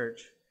His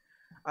church.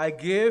 I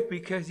give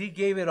because He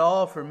gave it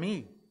all for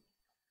me.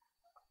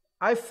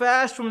 I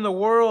fast from the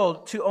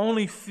world to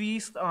only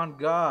feast on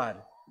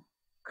God.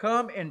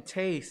 Come and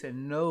taste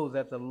and know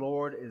that the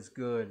Lord is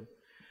good.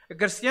 El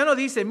cristiano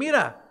dice,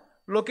 mira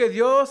lo que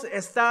Dios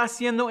está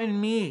haciendo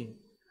en mí.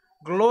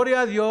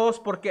 Gloria a Dios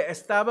porque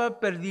estaba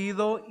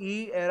perdido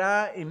y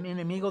era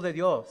enemigo de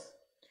Dios.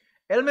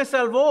 Él me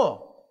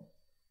salvó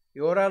y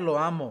ahora lo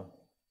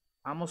amo.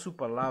 Amo su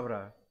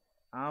palabra.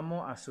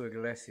 Amo a su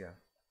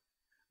iglesia.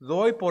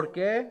 Doy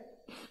porque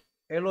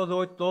Él lo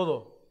doy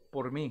todo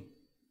por mí.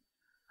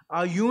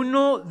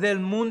 Ayuno del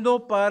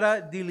mundo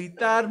para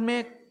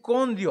deleitarme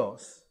con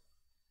Dios.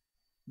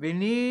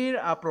 Venir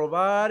a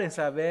probar y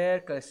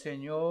saber que el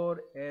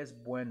Señor es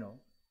bueno.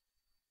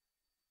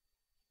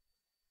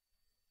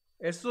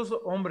 Estos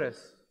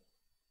hombres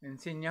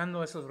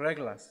enseñando esas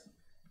reglas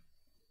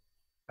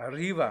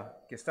arriba,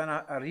 que están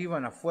arriba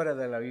y afuera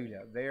de la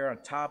Biblia. They are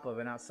on top of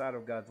and outside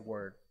of God's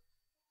Word.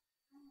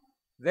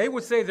 They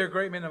would say they're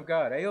great men of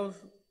God. Ellos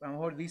a lo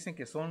mejor dicen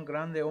que son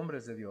grandes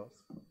hombres de Dios.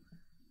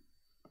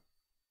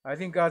 I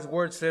think God's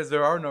Word says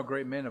there are no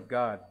great men of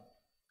God.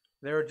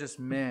 There are just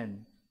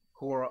men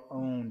who are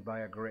owned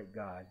by a great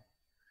God.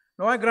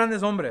 No hay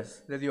grandes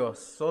hombres de Dios,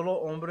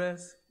 solo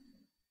hombres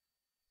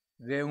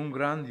de un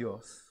gran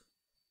Dios.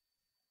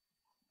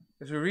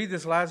 As we read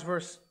this last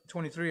verse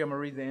 23, I'm going to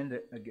read the end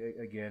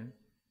again.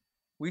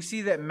 We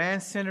see that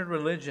man-centered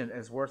religion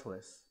is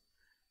worthless.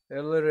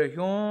 La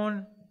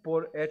religión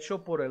hecho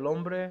por el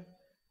hombre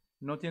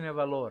no tiene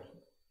valor.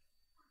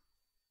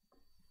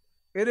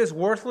 It is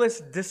worthless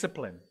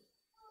discipline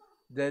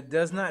that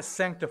does not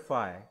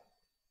sanctify,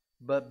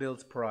 but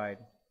builds pride.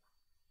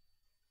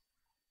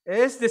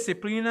 Es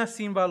disciplina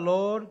sin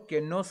valor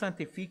que no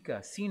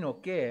santifica,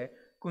 sino que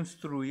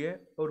construye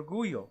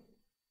orgullo.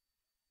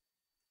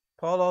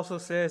 Paul also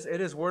says it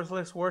is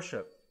worthless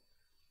worship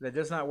that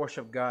does not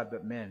worship God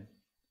but men.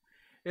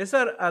 Es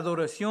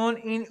adoración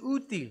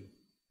inútil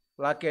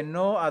la que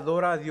no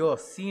adora a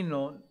Dios,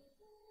 sino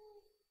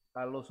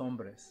a los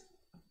hombres.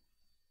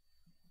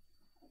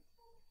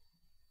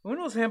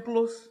 Unos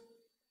ejemplos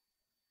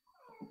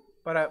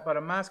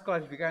para más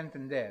clarificar,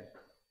 entender.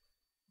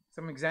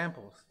 Some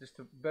examples, just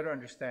to better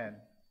understand.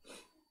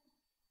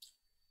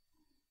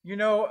 You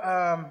know,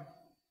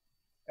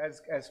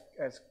 as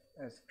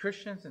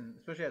Christians, and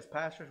especially as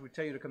pastors, we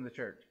tell you to come to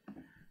church.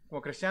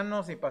 Como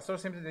cristianos y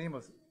pastores siempre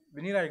decimos,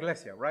 venir a la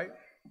iglesia, right?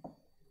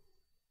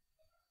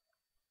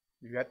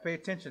 You have to pay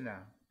attention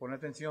now. Pon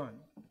atención.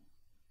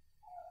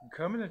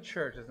 Coming to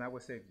church is not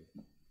what saved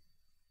you.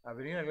 A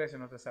venir a la iglesia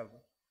no te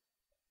salva.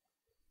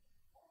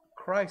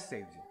 Christ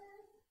saves you.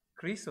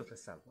 Cristo te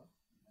salva.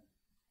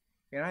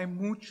 Y hay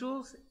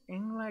muchos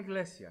en la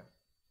iglesia,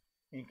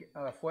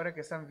 afuera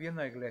que están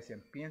viendo la iglesia,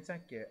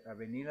 piensan que a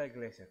venir a la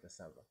iglesia te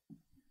salva.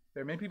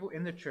 There are many people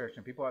in the church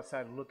and people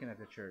outside looking at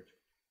the church,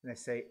 and they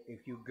say,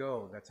 if you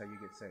go, that's how you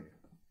get saved.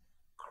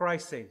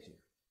 Christ saves you.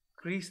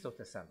 Cristo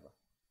te salva.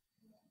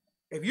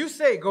 If you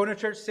say going to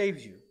church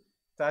saves you,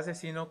 estás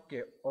diciendo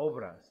que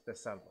obras te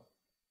salva.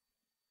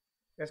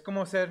 Es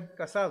como ser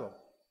casado.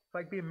 It's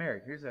like being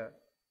married. Here's an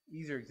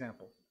easier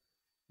example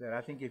that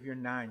I think if you're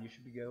 9, you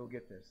should be able to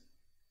get this.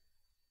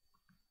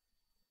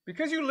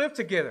 Because you live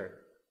together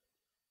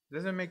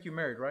doesn't make you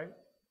married, right?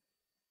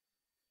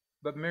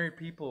 But married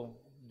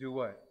people do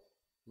what?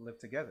 Live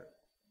together.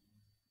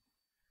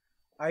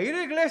 A ir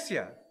a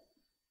iglesia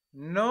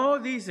no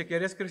dice que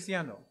eres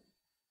cristiano,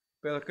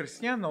 pero el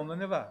cristiano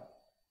 ¿dónde va?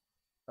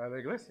 A la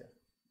iglesia.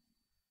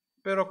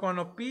 Pero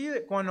cuando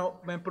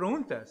me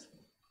preguntas,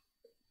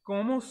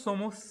 ¿cómo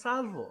somos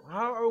salvos?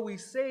 How are we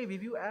saved?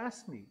 If you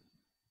ask me,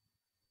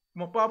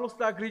 como Pablo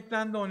está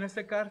gritando en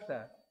esta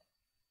carta,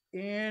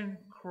 in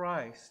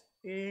Christ,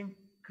 in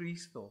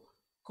Cristo,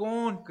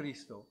 con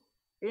Cristo,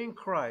 in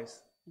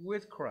Christ,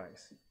 with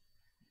Christ.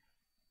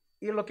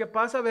 Y lo que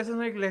pasa a veces en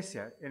la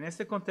iglesia, en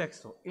este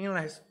contexto, en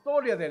la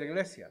historia de la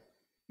iglesia,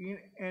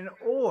 en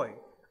hoy,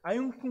 hay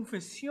una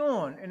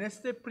confesión en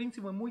este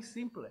principio muy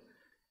simple.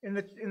 In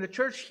the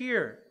church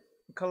here,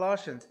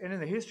 Colossians, and in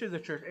the history of the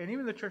church, and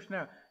even the church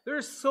now, there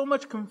is so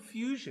much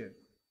confusion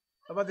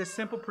about this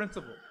simple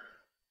principle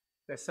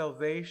that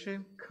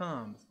salvation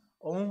comes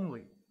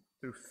only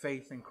through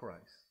faith in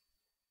Christ.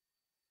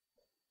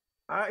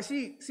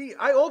 See,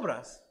 hay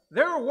obras.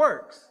 There are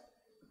works.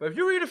 But if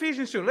you read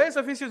Ephesians 2, lees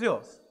Ephesians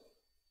 2,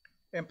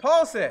 and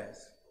Paul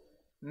says,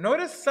 no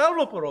eres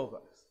salvo por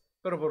obras,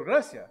 pero por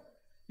gracia.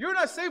 You're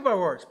not saved by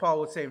works, Paul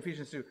would say in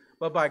Ephesians 2,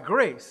 but by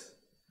grace.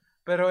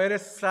 Pero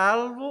eres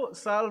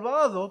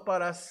salvado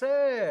para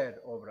hacer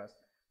obras.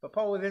 But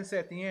Paul would then say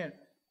at the end,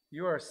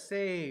 you are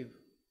saved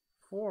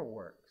for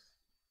works.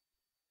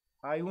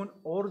 Hay un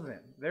orden.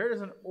 There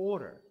is an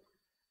order.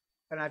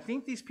 And I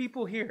think these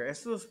people here,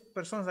 estas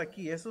personas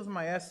aquí, estos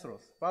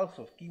maestros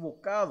falsos,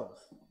 equivocados,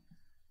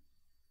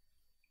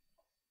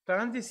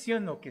 están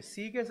diciendo que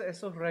sigues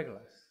esas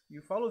reglas.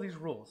 You follow these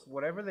rules,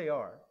 whatever they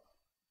are.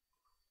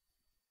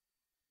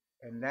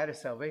 And that is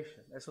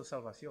salvation. Eso es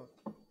salvación.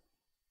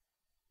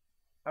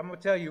 I'm going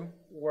to tell you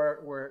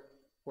where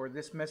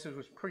this message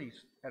was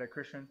preached at a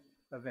Christian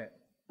event.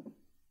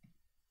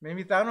 Me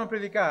invitaron a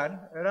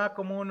predicar. Era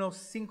como unos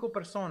 5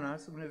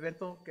 personas. Un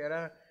evento que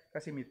era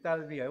casi mitad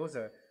del día. It was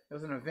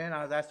an event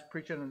I was asked to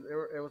preach, and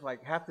it was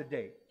like half the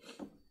day.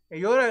 Y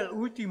yo era el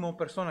último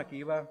persona que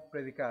iba a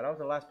predicar. I was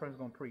the last person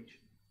going to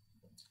preach.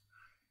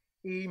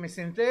 Y me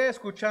senté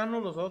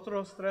escuchando los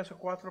otros 3 o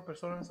 4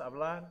 personas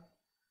hablar.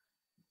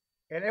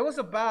 And it was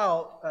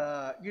about,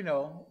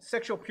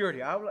 sexual purity.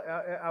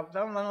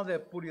 Estaba hablando de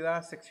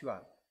puridad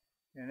sexual.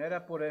 And era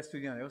por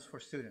estudiantes. It was for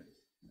students.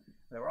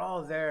 They were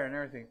all there and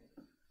everything.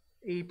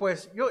 Y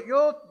pues, yo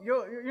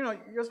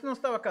no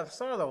estaba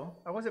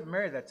casado. I wasn't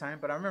married at that time,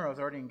 but I remember I was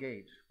already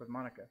engaged with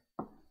Monica.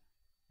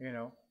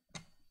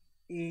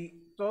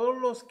 Y todos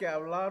los que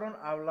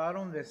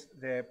hablaron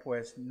de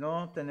pues,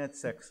 no tener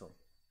sexo.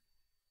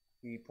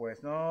 Y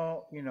pues,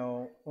 no,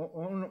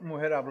 una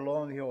mujer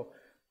habló y dijo,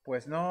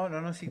 pues no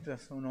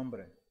necesitas un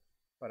hombre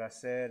para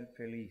ser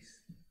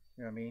feliz.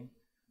 You know what I mean?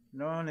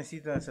 No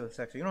necesitas el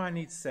sexo. You don't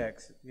need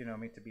sex,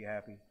 to be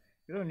happy.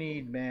 You don't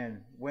need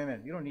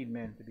women. You don't need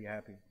men to be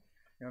happy.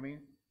 You know what I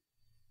mean?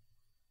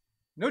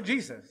 No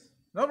Jesus.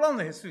 No hablando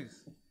de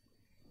Jesús.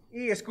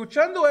 Y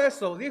escuchando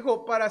eso,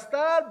 dijo, para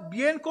estar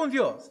bien con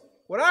Dios,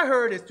 what I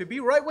heard is to be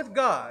right with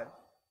God,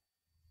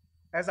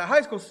 as a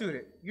high school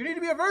student, you need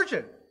to be a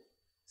virgin.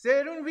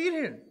 Ser un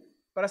virgen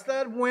para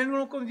estar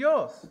bueno con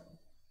Dios.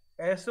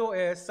 Eso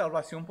es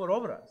salvación por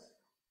obras.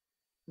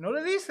 No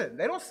le dicen.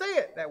 They don't say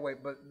it that way,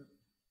 but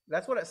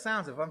that's what it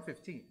sounds if I'm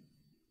 15.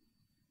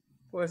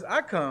 Pues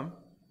I come,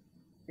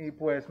 y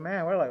pues,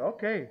 man, we're like,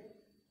 okay,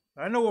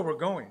 I know where we're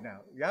going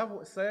now. Ya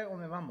sé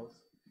dónde vamos.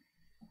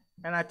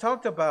 And I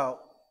talked about,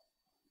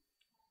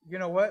 you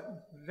know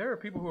what? There are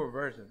people who are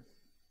virgins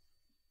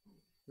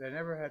that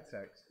never had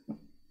sex,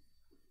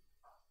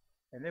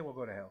 and they will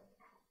go to hell.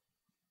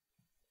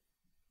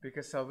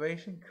 Because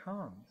salvation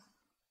comes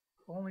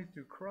only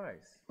through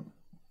Christ.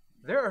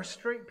 There are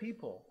straight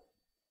people.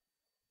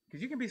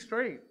 Because you can be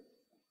straight.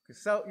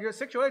 Because your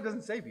sexuality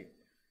doesn't save you.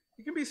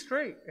 You can be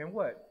straight. And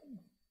what?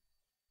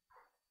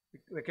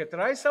 Lo que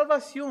trae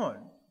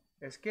salvación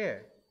es que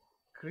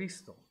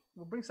Cristo.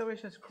 What brings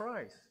salvation is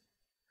Christ.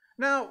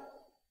 Now,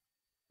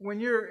 when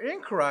you're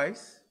in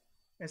Christ,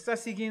 estás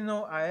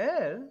siguiendo a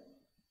Él,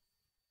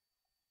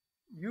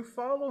 you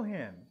follow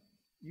Him.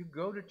 You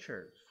go to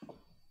church.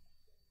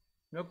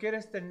 No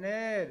quieres,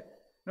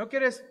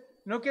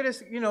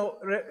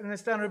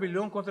 estar en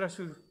rebelión contra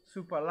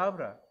su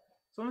palabra.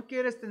 Solo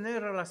quieres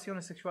tener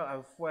relaciones sexuales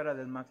afuera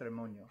del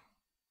matrimonio.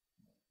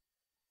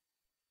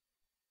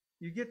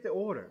 You get the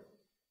order.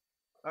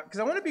 Because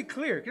I want to be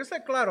clear. Quiero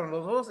estar claro en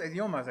los dos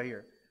idiomas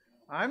here.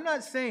 I'm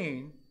not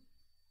saying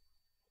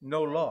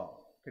no law.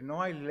 Que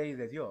no hay ley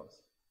de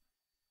Dios.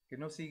 Que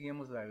no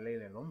seguimos la ley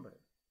del hombre.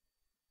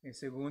 En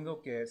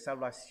segundo, que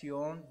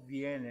salvación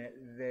viene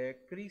de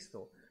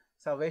Cristo.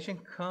 Salvation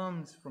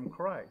comes from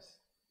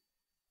Christ.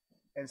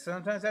 And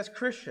sometimes as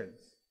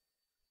Christians,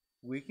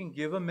 we can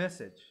give a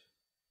message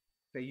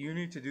that you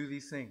need to do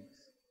these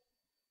things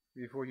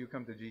before you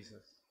come to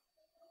Jesus.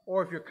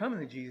 Or if you're coming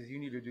to Jesus, you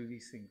need to do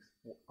these things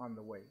on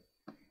the way.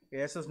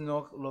 Eso es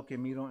no lo que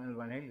miro en el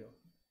Evangelio.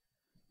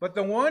 But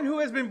the one who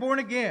has been born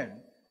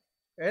again,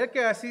 el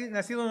que ha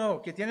nacido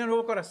nuevo, que tiene un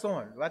nuevo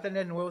corazón, va a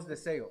tener nuevos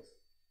deseos.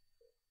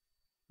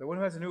 The one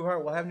who has a new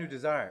heart will have new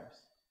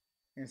desires.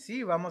 En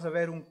sí vamos a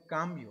ver un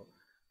cambio.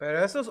 Pero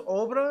esas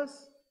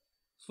obras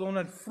son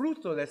el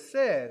fruto de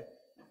ser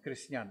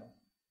cristiano.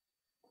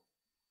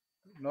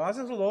 No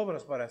haces las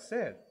obras para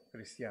ser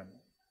cristiano.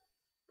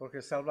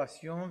 Porque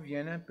salvación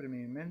viene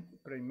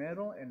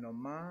primero en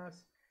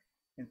nomás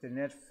en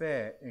tener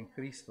fe en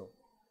Cristo.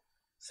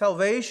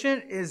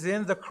 Salvation is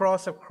in the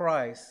cross of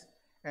Christ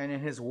and in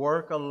His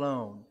work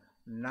alone,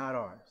 not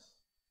ours.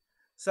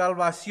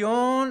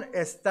 Salvación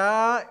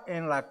está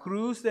en la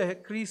cruz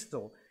de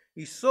Cristo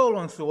y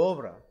solo en su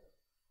obra,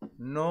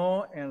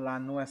 no en la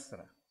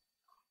nuestra.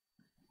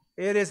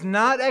 It is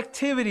not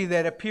activity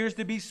that appears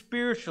to be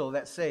spiritual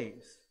that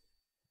saves.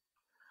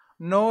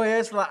 No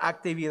es la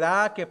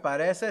actividad que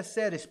parece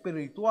ser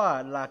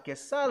espiritual la que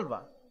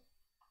salva.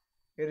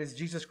 It is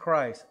Jesus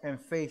Christ and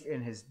faith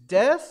in His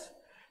death,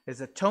 His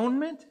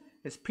atonement,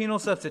 His penal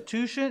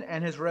substitution,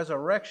 and His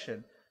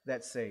resurrection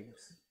that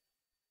saves.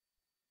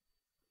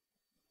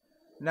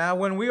 Now,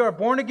 when we are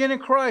born again in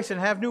Christ and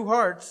have new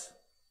hearts,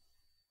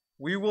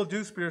 we will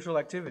do spiritual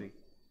activity.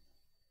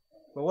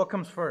 But what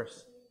comes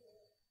first?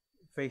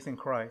 Faith in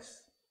Christ.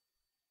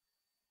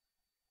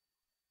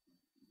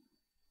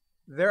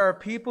 There are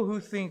people who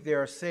think they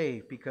are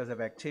saved because of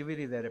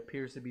activity that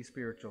appears to be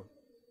spiritual.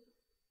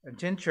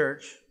 Attend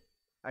church.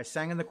 I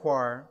sang in the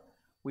choir.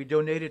 We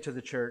donated to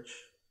the church.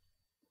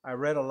 I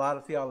read a lot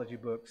of theology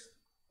books.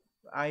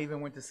 I even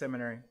went to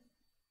seminary.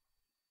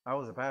 I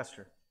was a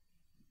pastor.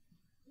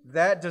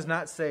 That does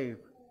not save.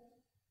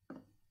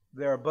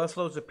 There are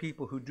busloads of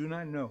people who do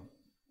not know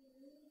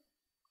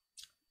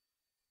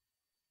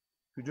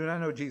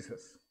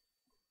Jesus.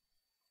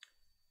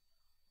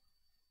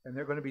 And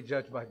they're going to be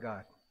judged by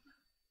God.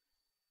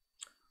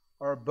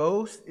 Our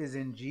boast is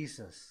in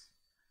Jesus,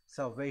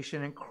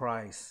 salvation in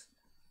Christ,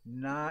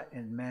 not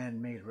in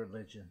man-made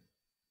religion.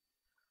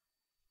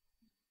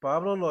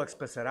 Pablo lo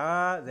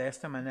expresará de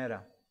esta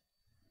manera.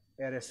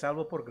 Eres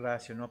salvo por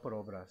gracia, no por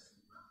obras.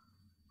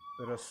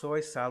 Pero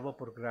soy salvo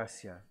por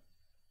gracia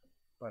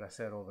para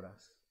hacer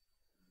obras.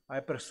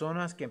 Hay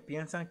personas que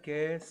piensan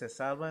que se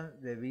salvan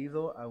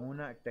debido a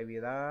una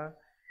actividad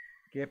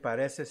que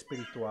parece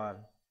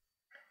espiritual.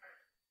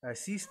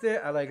 Asiste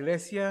a la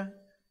iglesia,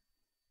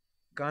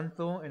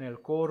 canto en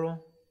el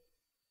coro,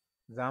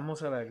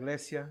 damos a la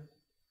iglesia,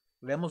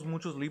 leemos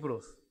muchos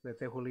libros de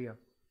teología.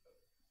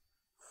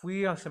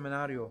 Fui al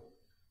seminario,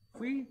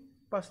 fui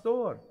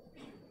pastor.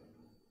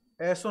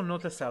 Eso no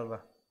te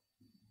salva.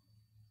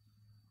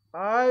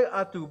 Hay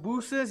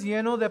autobuses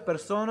llenos de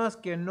personas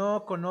que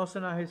no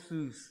conocen a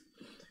Jesús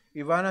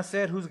y van a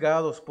ser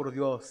juzgados por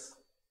Dios.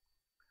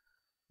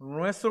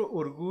 Nuestro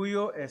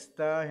orgullo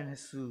está en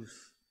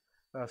Jesús,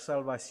 la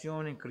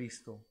salvación en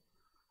Cristo,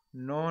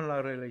 no en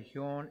la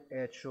religión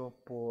hecha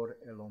por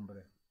el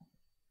hombre.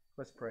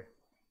 Let's pray.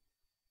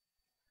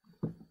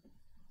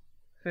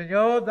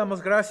 Señor,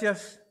 damos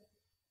gracias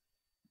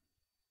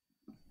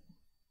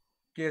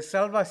que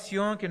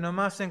salvación que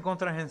nomás se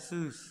encuentra en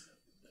Jesús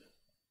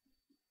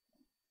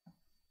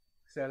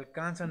se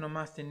alcanza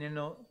nomás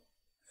teniendo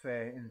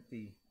fe en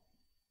ti.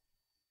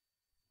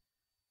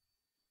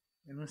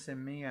 En una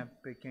semilla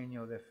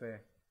pequeña de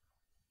fe.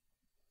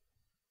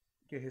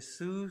 Que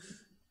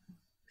Jesús,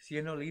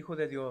 siendo el Hijo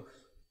de Dios,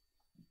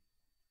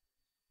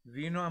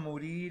 vino a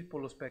morir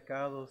por los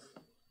pecados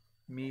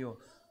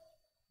míos.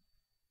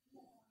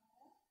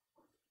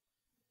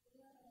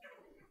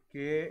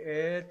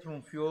 Que Él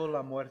triunfó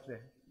la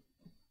muerte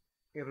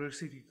y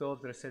resucitó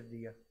el tercer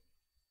día.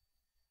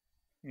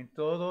 En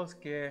todos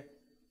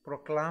que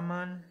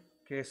proclaman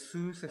que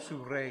Jesús es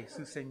su Rey,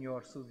 su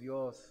Señor, su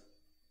Dios,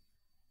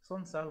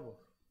 son salvos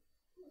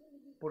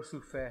por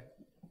su fe.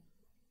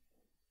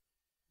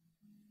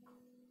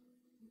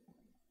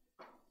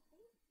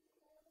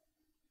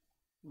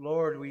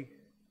 Lord, we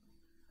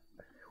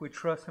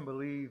trust and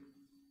believe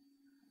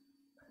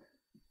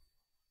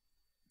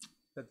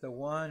that the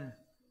one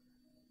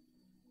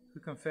who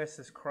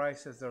confesses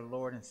Christ as their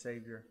Lord and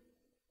Savior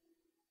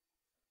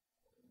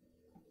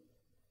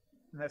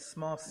And that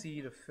small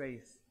seed of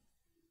faith,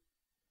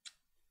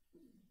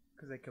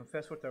 because they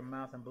confess with their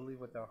mouth and believe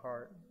with their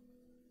heart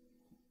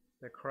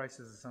that Christ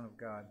is the Son of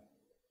God,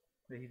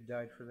 that He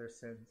died for their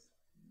sins,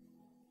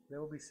 they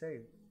will be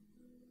saved.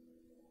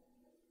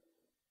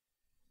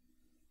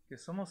 Que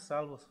somos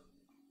salvos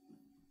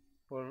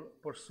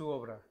por su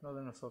obra, no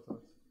de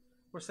nosotros.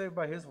 We're saved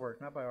by His work,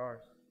 not by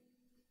ours.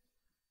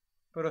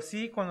 Pero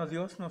sí, cuando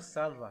Dios nos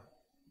salva,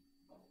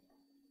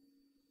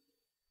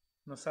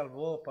 nos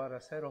salvó para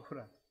hacer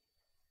obras.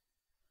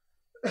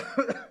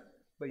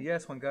 But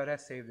yes, when God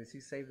has saved us, He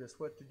saved us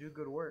what? To do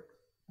good work.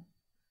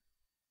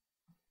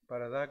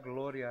 Para dar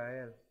gloria a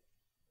Él.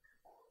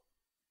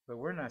 But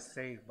we're not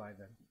saved by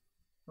them.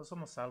 No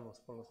somos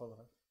salvos por las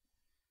obras.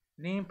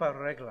 Ni por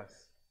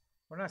reglas.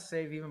 We're not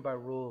saved even by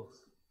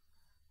rules.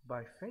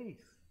 By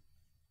faith.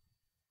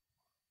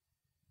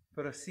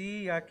 Pero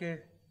sí, ya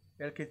que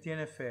el que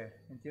tiene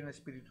fe y tiene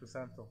Espíritu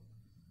Santo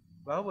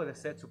va a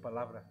obedecer su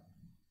palabra.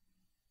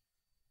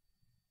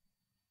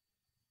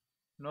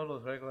 No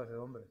las reglas de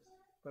hombres,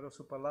 pero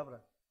su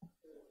palabra.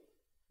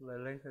 La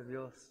ley de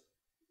Dios.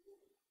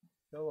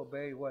 They'll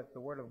obey what? The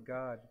word of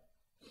God.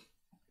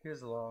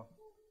 His law.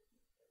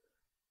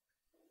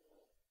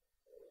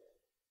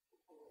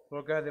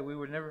 Lord God, that we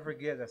would never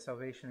forget that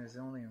salvation is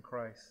only in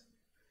Christ.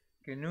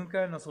 Que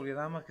nunca nos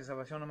olvidamos que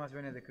salvación nomás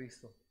viene de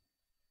Cristo.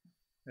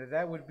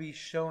 That would be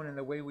shown in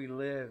the way we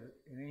live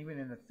and even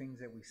in the things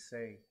that we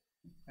say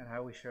and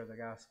how we share the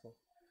gospel.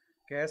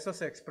 Que eso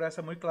se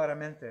expresa muy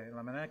claramente en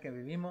la manera que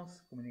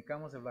vivimos,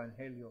 comunicamos el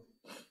Evangelio.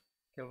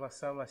 Que la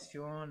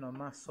salvación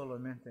nomás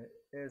solamente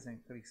es en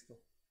Cristo.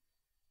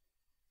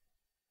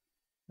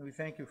 And we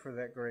thank you for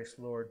that grace,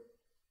 Lord.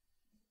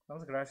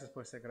 Damos gracias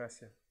por esa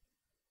gracia.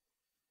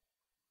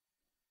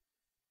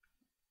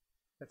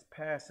 That's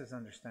past His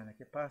understanding.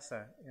 Que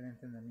pasa el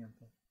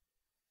entendimiento.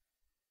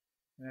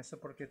 En eso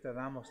porque te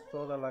damos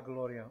toda la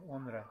gloria,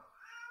 honra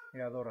y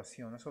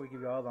adoración. That's why we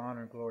give you all the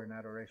honor, glory, and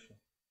adoration.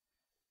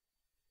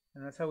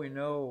 And that's how we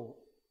know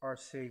our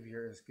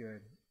Savior is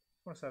good.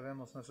 Como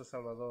sabemos nuestro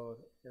Salvador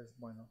es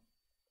bueno.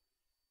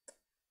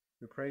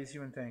 We praise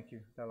you and thank you.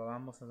 Te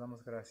alabamos, te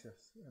damos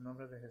gracias. En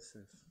nombre de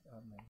Jesús. Amén.